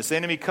in. This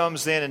enemy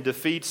comes in and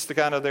defeats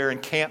their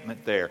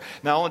encampment there.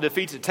 Not only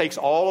defeats it, takes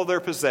all of their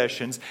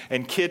possessions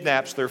and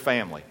kidnaps their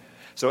family.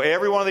 So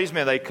every one of these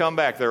men, they come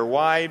back. Their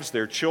wives,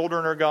 their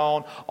children are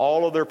gone.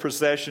 All of their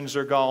possessions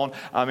are gone.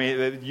 I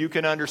mean, you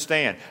can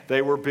understand.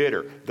 They were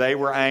bitter. They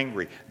were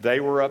angry. They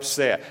were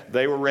upset.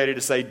 They were ready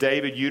to say,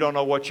 David, you don't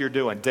know what you're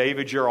doing.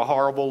 David, you're a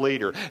horrible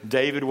leader.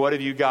 David, what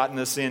have you gotten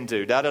us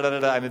into?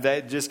 I mean,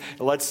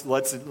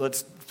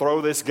 let's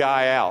throw this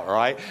guy out,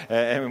 right?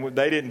 And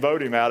they didn't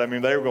vote him out. I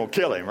mean, they were going to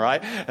kill him,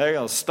 right? They were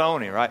going to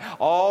stone him, right?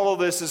 All of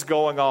this is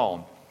going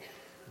on.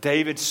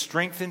 David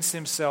strengthens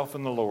himself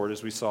in the Lord,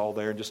 as we saw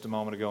there just a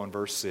moment ago in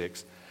verse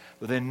 6.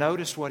 But then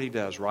notice what he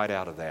does right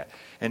out of that.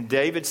 And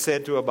David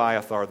said to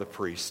Abiathar the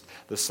priest,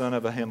 the son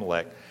of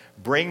Ahimelech,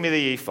 bring me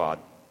the ephod.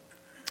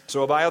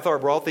 So Abiathar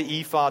brought the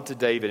ephod to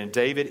David, and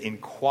David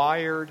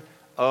inquired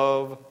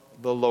of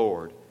the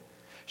Lord,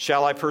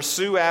 shall I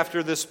pursue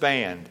after this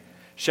band?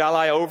 Shall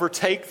I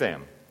overtake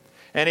them?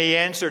 And he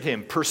answered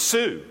him,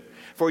 pursue,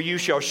 for you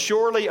shall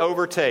surely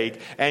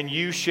overtake, and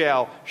you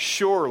shall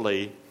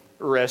surely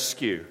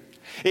rescue.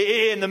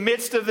 In the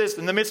midst of this,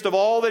 in the midst of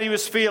all that he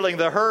was feeling,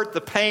 the hurt,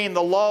 the pain,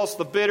 the loss,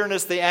 the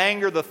bitterness, the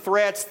anger, the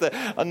threats,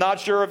 I'm not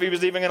sure if he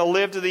was even going to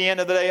live to the end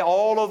of the day,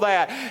 all of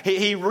that,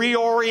 he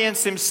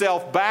reorients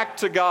himself back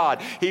to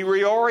God. He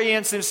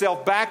reorients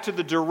himself back to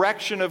the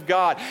direction of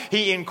God.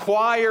 He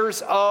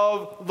inquires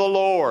of the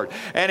Lord.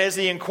 And as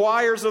he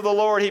inquires of the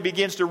Lord, he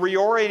begins to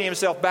reorient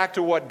himself back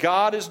to what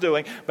God is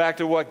doing, back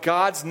to what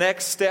God's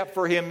next step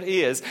for him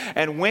is.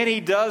 And when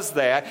he does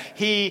that,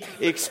 he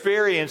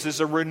experiences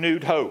a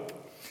renewed hope.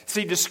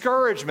 See,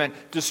 discouragement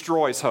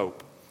destroys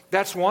hope.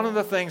 That's one of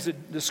the things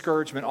that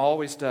discouragement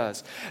always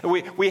does.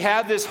 We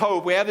have this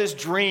hope, we have this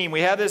dream,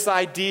 we have this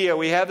idea,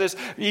 we have this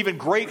even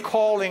great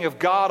calling of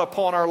God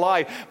upon our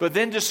life. But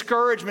then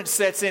discouragement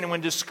sets in. And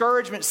when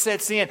discouragement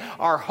sets in,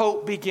 our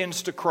hope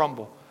begins to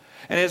crumble.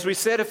 And as we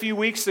said a few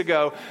weeks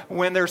ago,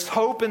 when there's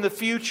hope in the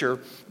future,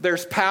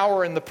 there's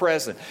power in the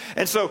present.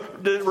 And so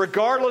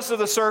regardless of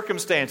the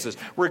circumstances,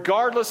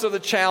 regardless of the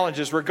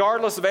challenges,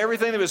 regardless of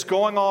everything that was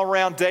going on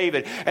around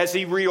David, as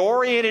he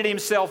reoriented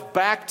himself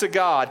back to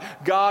God,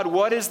 God,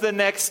 what is the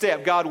next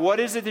step? God, what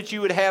is it that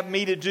you would have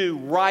me to do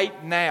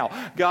right now?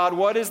 God,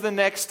 what is the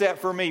next step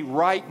for me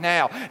right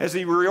now? As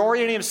he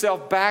reoriented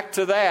himself back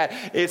to that,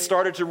 it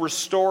started to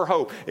restore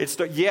hope.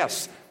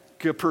 Yes,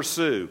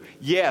 pursue.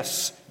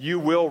 Yes, you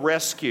will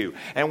rescue.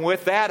 And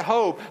with that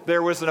hope,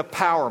 there was an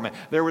empowerment.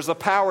 There was a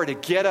power to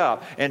get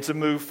up and to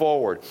move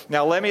forward.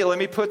 Now, let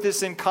me put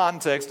this in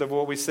context of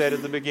what we said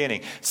at the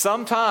beginning.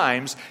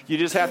 Sometimes you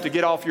just have to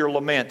get off your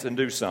lament and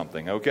do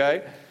something,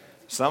 okay?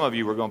 Some of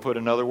you were going to put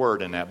another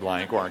word in that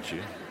blank, weren't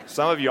you?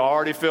 Some of you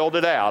already filled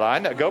it out. I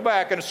know. Go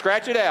back and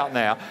scratch it out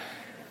now.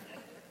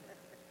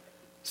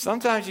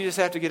 Sometimes you just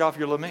have to get off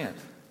your lament.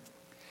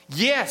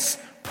 Yes,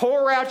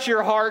 pour out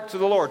your heart to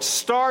the Lord.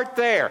 Start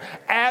there.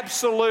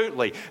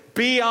 Absolutely.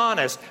 Be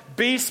honest.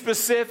 Be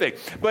specific.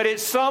 But at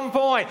some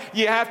point,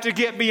 you have to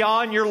get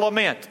beyond your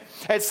lament.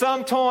 At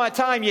some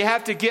time, you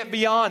have to get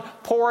beyond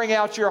pouring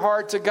out your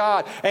heart to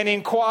God and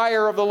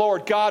inquire of the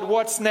Lord. God,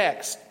 what's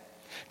next?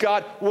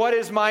 God, what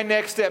is my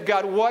next step?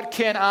 God, what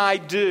can I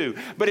do?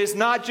 But it's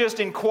not just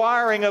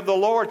inquiring of the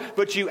Lord,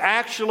 but you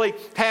actually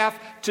have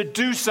to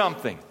do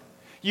something.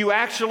 You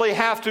actually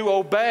have to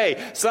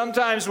obey.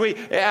 Sometimes we,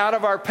 out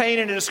of our pain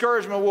and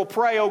discouragement, will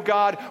pray, oh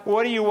God,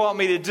 what do you want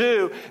me to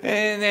do?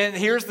 And then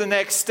here's the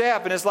next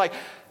step. And it's like,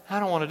 I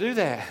don't want to do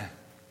that.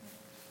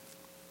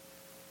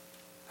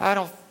 I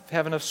don't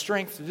have enough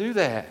strength to do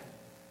that.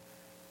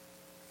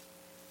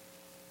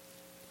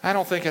 I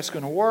don't think that's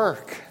going to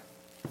work.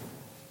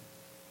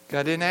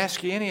 God didn't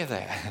ask you any of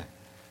that.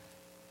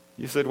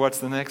 You said, what's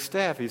the next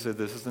step? He said,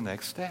 this is the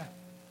next step.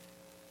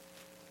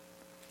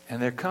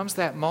 And there comes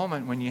that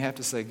moment when you have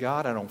to say,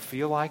 God, I don't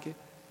feel like it.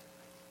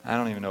 I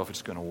don't even know if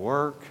it's going to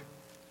work.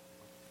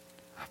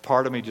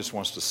 Part of me just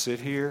wants to sit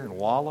here and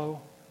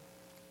wallow.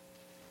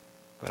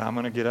 But I'm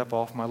going to get up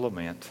off my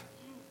lament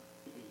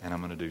and I'm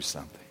going to do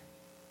something.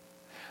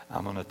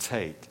 I'm going to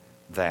take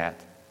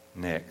that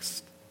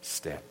next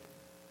step.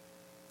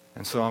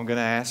 And so I'm going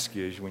to ask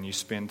you, when you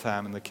spend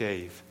time in the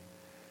cave,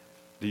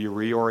 do you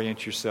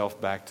reorient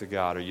yourself back to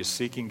God? Are you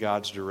seeking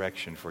God's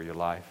direction for your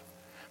life?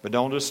 But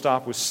don't just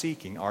stop with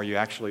seeking. Are you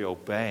actually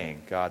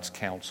obeying God's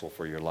counsel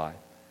for your life?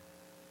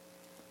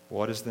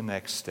 What is the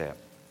next step?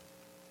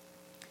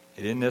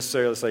 It didn't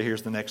necessarily say,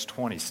 here's the next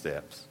 20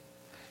 steps.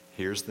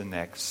 Here's the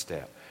next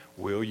step.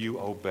 Will you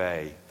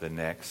obey the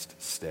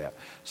next step?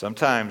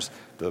 Sometimes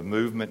the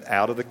movement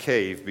out of the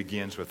cave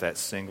begins with that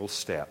single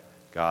step.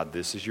 God,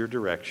 this is your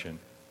direction.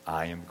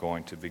 I am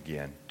going to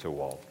begin to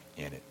walk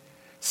in it.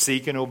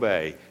 Seek and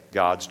obey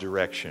God's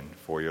direction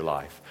for your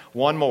life.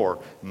 One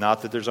more,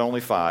 not that there's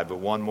only 5, but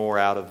one more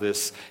out of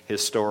this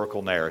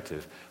historical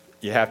narrative.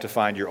 You have to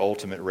find your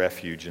ultimate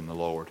refuge in the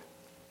Lord.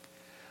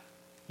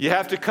 You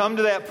have to come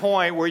to that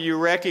point where you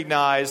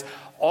recognize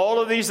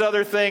all of these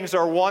other things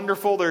are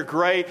wonderful, they're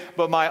great,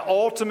 but my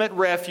ultimate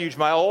refuge,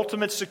 my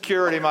ultimate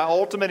security, my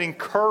ultimate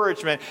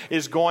encouragement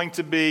is going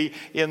to be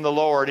in the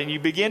Lord. And you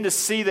begin to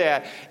see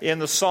that in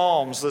the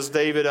Psalms as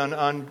David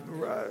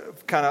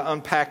kind of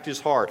unpacked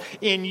his heart.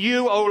 In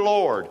you, O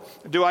Lord,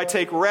 do I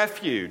take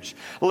refuge.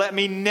 Let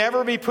me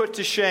never be put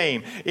to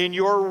shame. In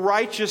your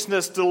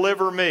righteousness,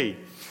 deliver me.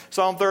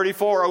 Psalm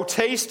 34, O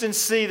taste and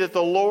see that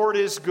the Lord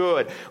is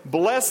good.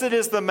 Blessed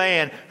is the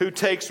man who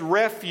takes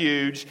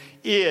refuge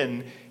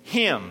in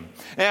Him.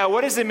 Now,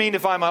 what does it mean to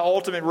find my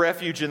ultimate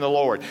refuge in the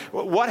Lord?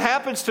 What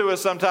happens to us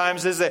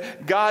sometimes is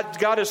that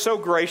God is so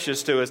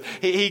gracious to us.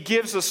 He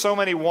gives us so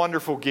many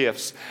wonderful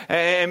gifts.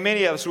 And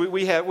many of us,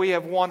 we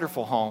have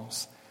wonderful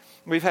homes.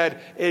 We've had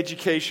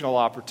educational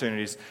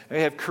opportunities. We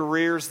have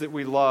careers that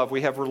we love.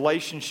 We have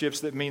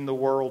relationships that mean the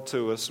world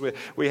to us.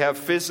 We have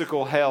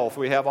physical health.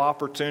 We have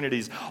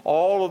opportunities.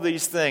 All of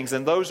these things.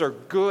 And those are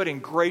good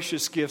and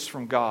gracious gifts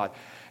from God.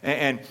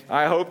 And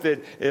I hope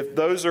that if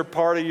those are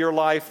part of your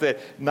life, that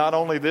not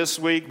only this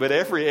week, but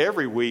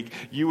every week,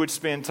 you would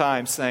spend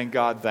time saying,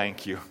 God,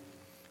 thank you.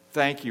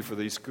 Thank you for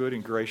these good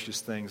and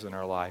gracious things in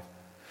our life.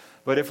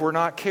 But if we're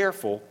not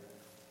careful,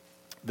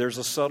 there's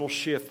a subtle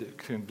shift that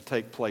can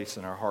take place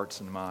in our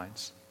hearts and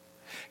minds.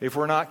 If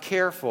we're not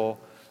careful,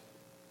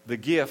 the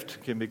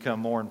gift can become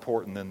more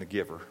important than the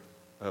giver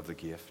of the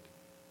gift.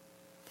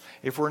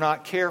 If we're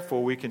not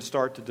careful, we can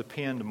start to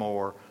depend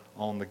more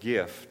on the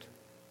gift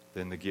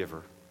than the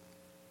giver.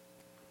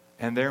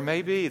 And there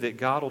may be that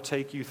God will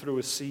take you through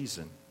a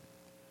season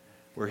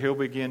where He'll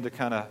begin to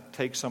kind of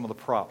take some of the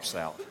props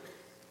out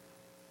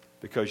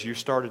because you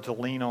started to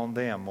lean on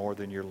them more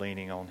than you're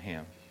leaning on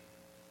Him.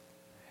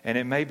 And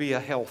it may be a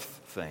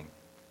health thing.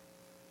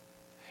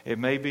 It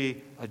may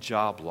be a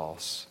job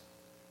loss.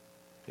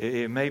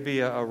 It may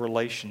be a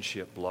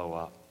relationship blow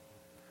up.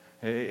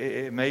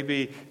 It may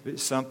be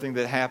something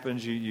that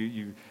happens,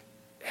 you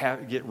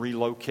get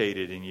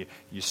relocated and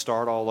you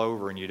start all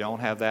over and you don't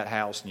have that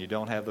house and you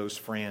don't have those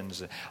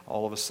friends.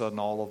 All of a sudden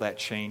all of that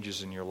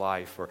changes in your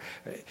life.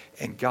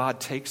 And God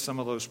takes some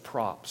of those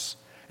props.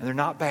 And they're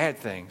not bad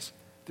things.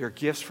 They're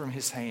gifts from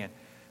His hand.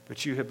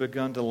 But you have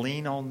begun to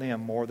lean on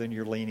them more than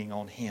you're leaning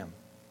on Him.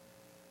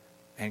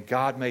 And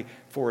God may,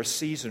 for a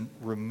season,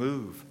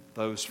 remove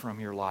those from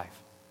your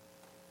life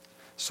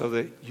so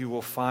that you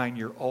will find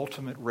your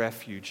ultimate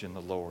refuge in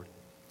the Lord.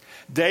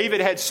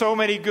 David had so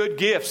many good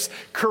gifts.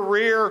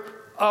 Career,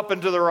 up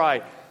and to the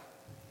right.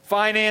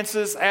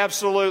 Finances,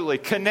 absolutely.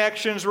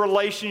 Connections,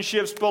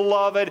 relationships,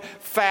 beloved,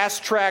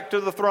 fast track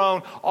to the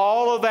throne.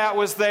 All of that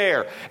was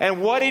there.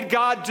 And what did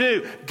God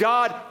do?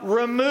 God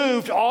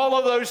removed all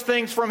of those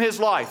things from his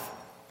life.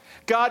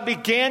 God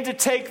began to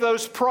take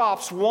those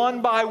props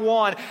one by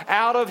one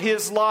out of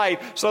his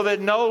life so that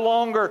no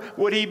longer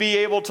would he be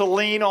able to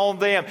lean on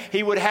them.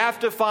 He would have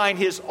to find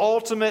his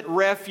ultimate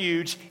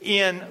refuge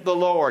in the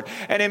Lord.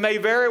 And it may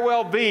very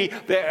well be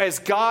that as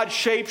God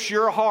shapes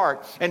your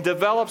heart and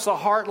develops a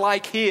heart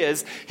like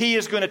his, He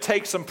is going to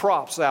take some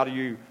props out of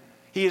you.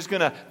 He is going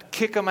to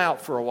kick them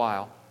out for a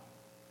while.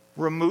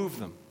 Remove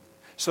them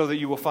so that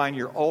you will find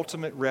your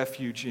ultimate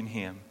refuge in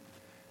Him.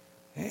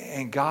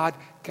 And God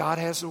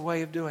has a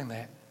way of doing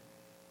that.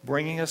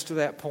 Bringing us to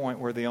that point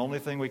where the only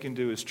thing we can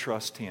do is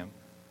trust Him.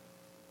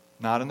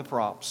 Not in the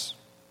props,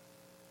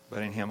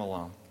 but in Him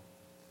alone.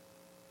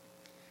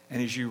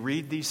 And as you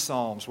read these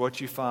Psalms, what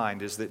you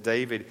find is that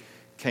David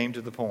came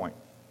to the point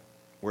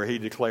where he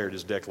declared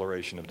his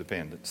declaration of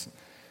dependence.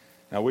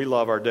 Now, we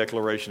love our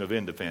declaration of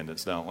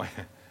independence, don't we?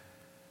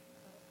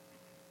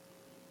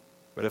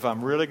 But if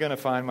I'm really going to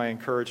find my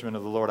encouragement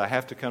of the Lord, I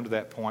have to come to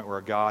that point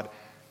where God,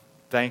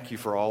 thank you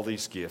for all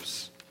these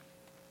gifts.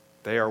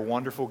 They are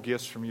wonderful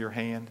gifts from your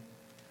hand,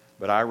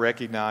 but I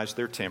recognize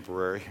they're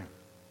temporary.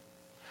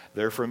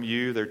 They're from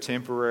you, they're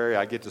temporary.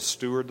 I get to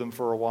steward them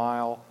for a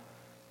while.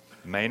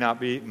 May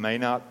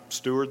not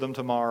steward them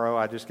tomorrow.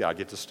 I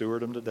get to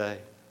steward them today.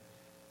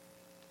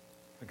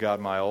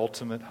 God, my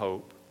ultimate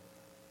hope,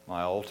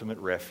 my ultimate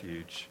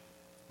refuge,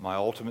 my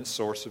ultimate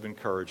source of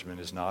encouragement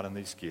is not in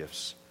these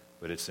gifts,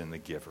 but it's in the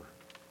giver.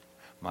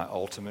 My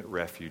ultimate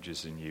refuge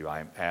is in you. I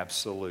am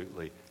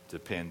absolutely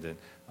dependent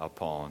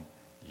upon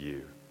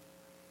you.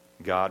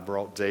 God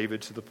brought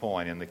David to the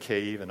point in the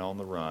cave and on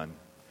the run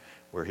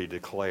where he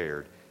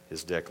declared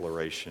his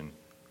declaration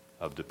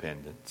of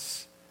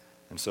dependence.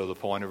 And so the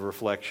point of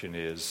reflection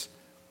is,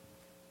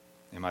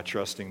 am I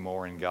trusting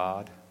more in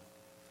God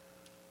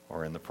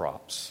or in the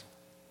props?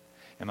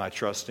 Am I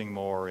trusting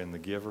more in the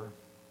giver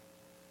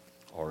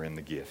or in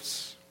the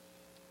gifts?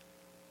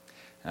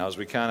 Now, as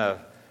we kind of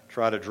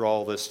try to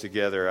draw this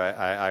together,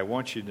 I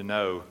want you to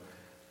know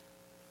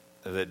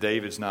that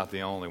David's not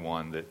the only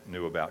one that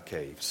knew about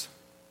caves.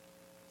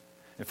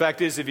 In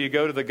fact, if you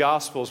go to the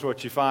Gospels,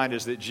 what you find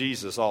is that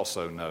Jesus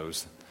also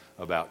knows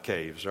about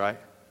caves, right?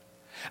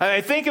 I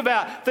mean, think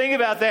about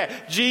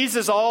that.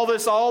 Jesus, all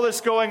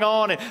this going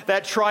on, and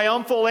that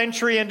triumphal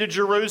entry into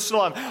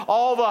Jerusalem,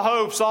 all the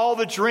hopes, all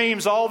the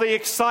dreams, all the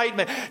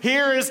excitement.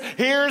 Here's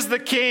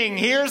the King.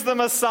 Here's the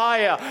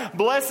Messiah.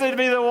 Blessed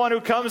be the one who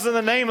comes in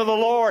the name of the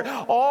Lord.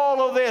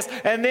 All of this.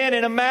 And then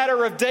in a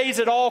matter of days,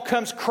 it all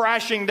comes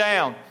crashing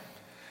down.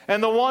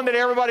 And the one that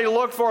everybody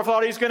looked for,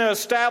 thought he's going to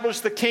establish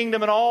the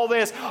kingdom and all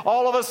this,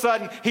 all of a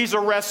sudden, he's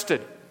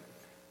arrested.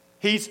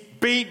 He's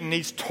beaten.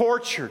 He's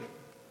tortured.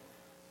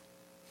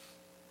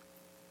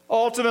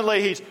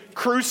 Ultimately, he's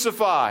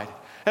crucified.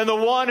 And the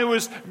one who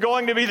is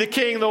going to be the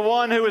king, the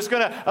one who is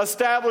going to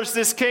establish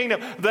this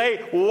kingdom,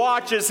 they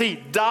watch as he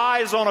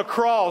dies on a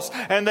cross.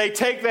 And they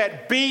take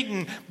that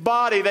beaten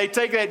body, they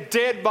take that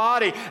dead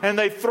body, and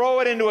they throw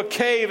it into a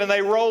cave, and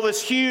they roll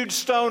this huge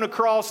stone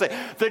across it.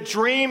 The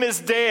dream is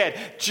dead.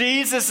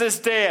 Jesus is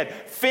dead.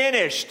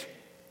 Finished.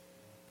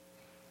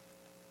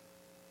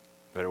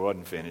 But it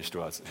wasn't finished,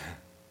 was it?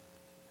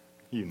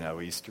 You know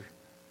Easter.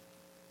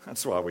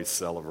 That's why we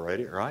celebrate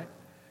it, right?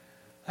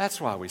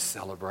 That's why we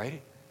celebrate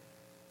it.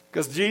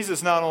 Because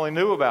Jesus not only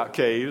knew about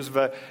caves,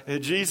 but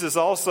Jesus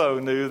also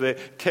knew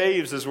that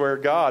caves is where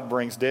God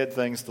brings dead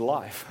things to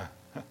life.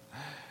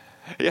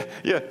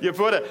 You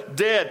put a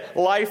dead,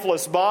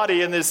 lifeless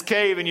body in this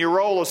cave and you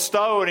roll a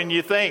stone and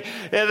you think,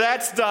 yeah,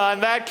 that's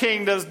done, that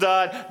kingdom's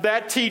done,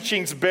 that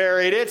teaching's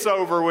buried, it's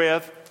over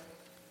with.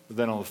 But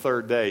then on the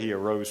third day, he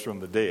arose from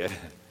the dead.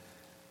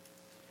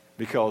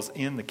 Because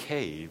in the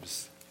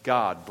caves,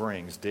 God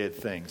brings dead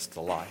things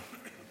to life.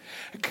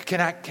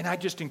 Can I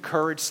just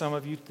encourage some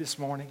of you this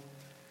morning?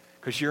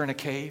 Because you're in a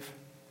cave.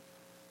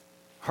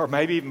 Or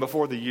maybe even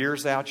before the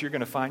year's out, you're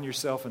going to find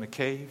yourself in a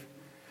cave.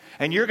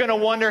 And you're going to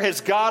wonder,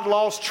 has God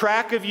lost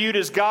track of you?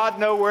 Does God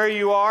know where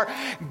you are?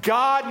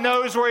 God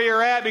knows where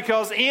you're at,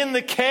 because in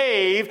the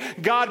cave,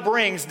 God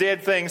brings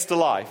dead things to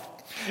life.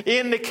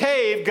 In the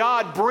cave,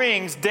 God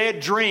brings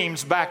dead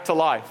dreams back to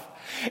life.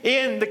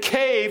 In the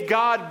cave,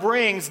 God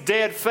brings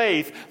dead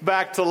faith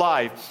back to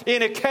life.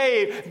 In a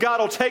cave, God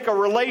will take a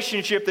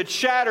relationship that's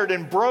shattered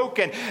and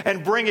broken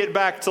and bring it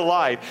back to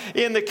life.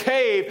 In the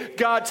cave,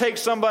 God takes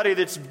somebody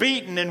that's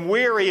beaten and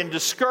weary and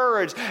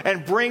discouraged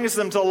and brings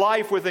them to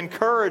life with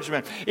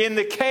encouragement. In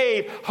the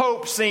cave,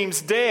 hope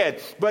seems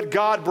dead, but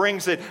God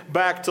brings it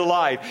back to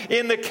life.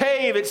 In the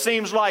cave, it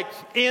seems like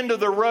end of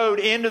the road,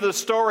 end of the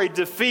story,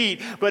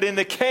 defeat. But in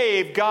the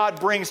cave, God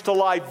brings to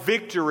life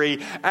victory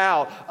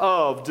out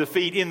of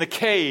defeat. In the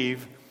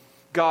cave,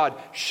 God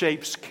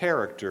shapes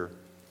character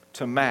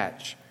to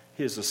match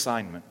His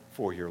assignment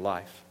for your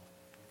life.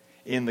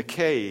 In the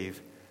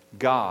cave,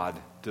 God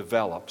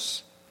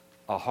develops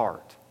a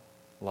heart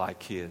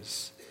like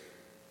His.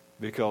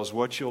 Because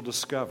what you'll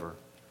discover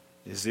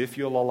is, if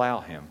you'll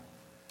allow Him,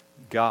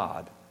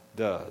 God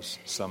does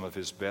some of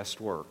His best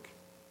work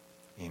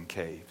in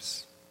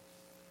caves.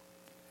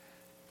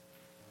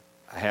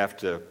 I have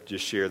to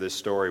just share this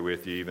story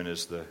with you, even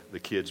as the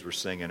kids were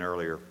singing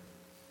earlier.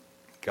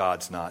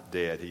 God's not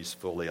dead. He's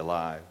fully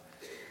alive.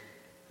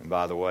 And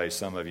by the way,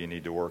 some of you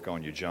need to work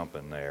on your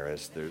jumping there,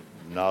 as there's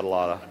not a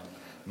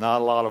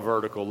lot of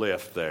vertical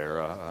lift there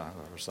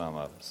for some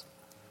of us.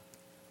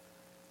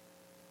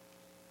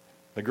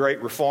 The great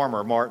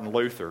reformer Martin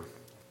Luther,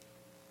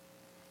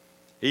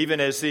 even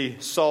as he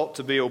sought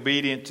to be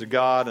obedient to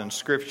God and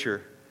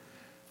Scripture,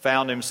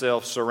 found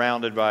himself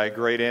surrounded by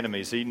great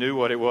enemies. He knew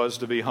what it was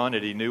to be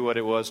hunted. He knew what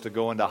it was to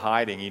go into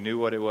hiding. He knew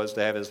what it was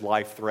to have his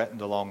life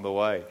threatened along the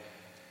way.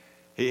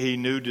 He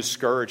knew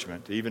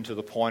discouragement, even to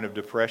the point of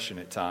depression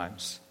at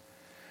times.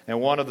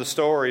 And one of the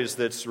stories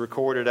that's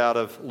recorded out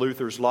of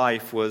Luther's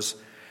life was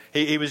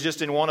he was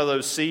just in one of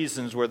those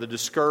seasons where the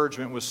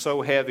discouragement was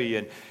so heavy,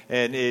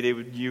 and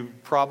you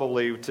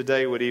probably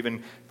today would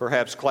even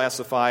perhaps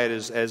classify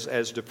it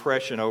as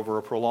depression over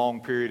a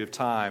prolonged period of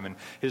time. And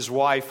his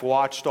wife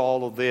watched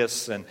all of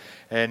this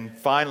and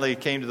finally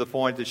came to the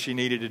point that she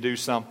needed to do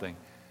something.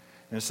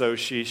 And so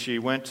she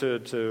went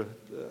to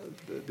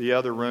the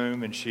other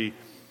room, and she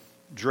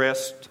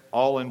dressed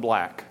all in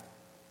black,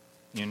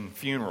 in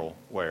funeral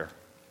wear,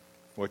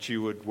 what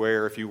you would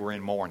wear if you were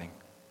in mourning.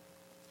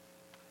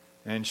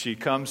 And she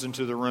comes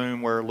into the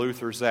room where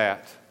Luther's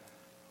at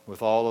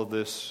with all of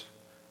this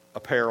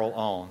apparel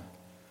on.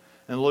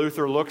 And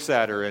Luther looks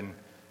at her, and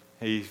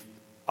he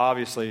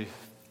obviously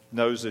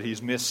knows that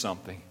he's missed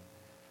something.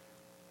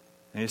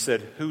 And he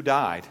said, "Who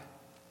died?"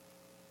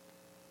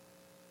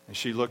 And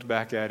she looked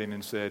back at him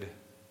and said,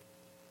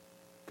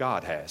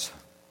 "God has."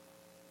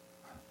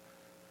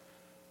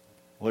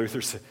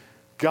 Luther said,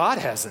 "God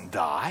hasn't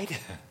died."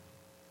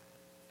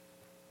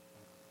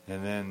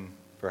 And then,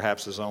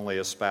 perhaps as only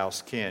a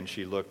spouse can,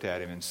 she looked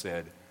at him and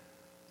said,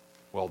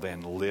 "Well,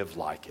 then live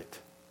like it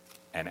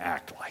and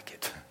act like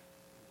it."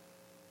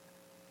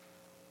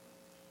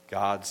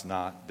 God's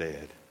not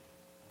dead.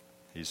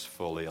 He's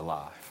fully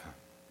alive.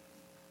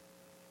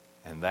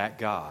 And that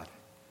God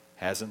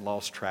hasn't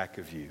lost track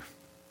of you,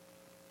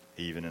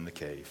 even in the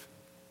cave.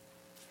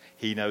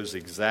 He knows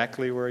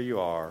exactly where you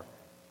are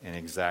and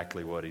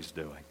exactly what He's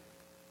doing.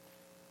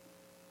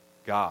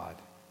 God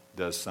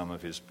does some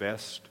of His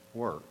best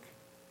work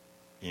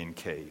in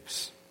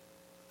caves,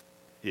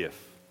 if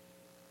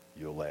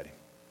you'll let him.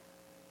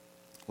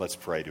 Let's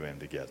pray to him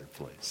together,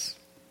 please.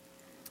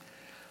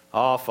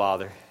 Oh,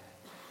 Father,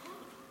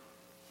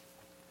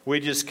 we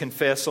just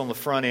confess on the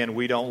front end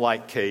we don't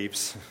like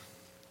caves.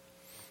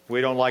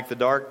 We don't like the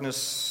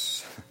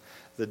darkness,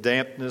 the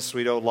dampness.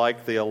 We don't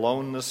like the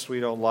aloneness. We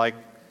don't like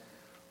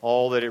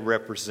all that it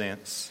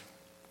represents.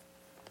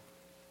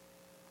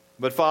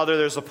 But Father,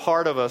 there's a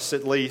part of us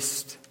at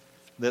least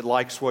that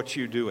likes what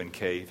you do in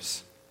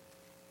caves.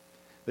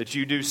 That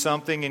you do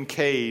something in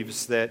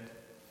caves that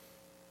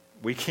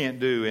we can't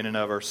do in and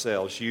of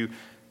ourselves. You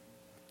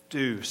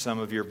do some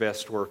of your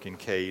best work in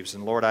caves.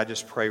 And Lord, I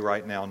just pray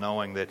right now,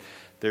 knowing that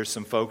there's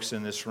some folks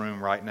in this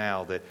room right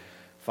now that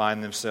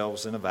find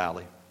themselves in a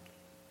valley.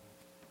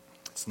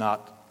 It's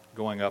not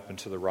going up and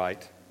to the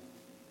right.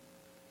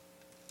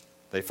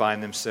 They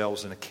find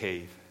themselves in a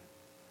cave.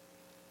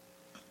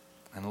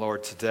 And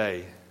Lord,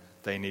 today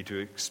they need to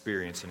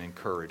experience an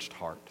encouraged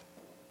heart.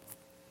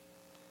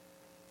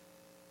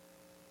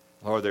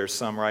 Lord, there's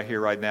some right here,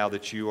 right now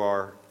that you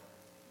are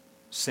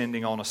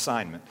sending on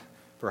assignment,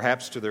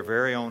 perhaps to their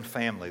very own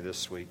family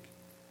this week.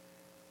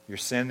 You're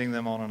sending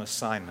them on an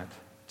assignment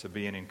to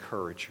be an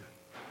encourager,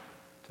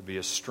 to be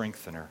a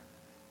strengthener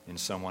in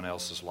someone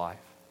else's life.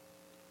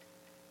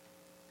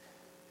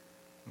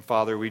 And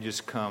Father, we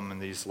just come in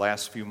these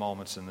last few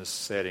moments in this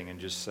setting and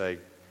just say,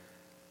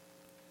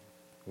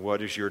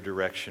 what is your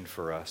direction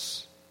for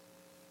us?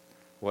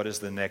 What is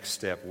the next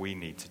step we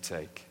need to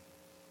take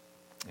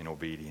in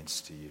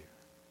obedience to you?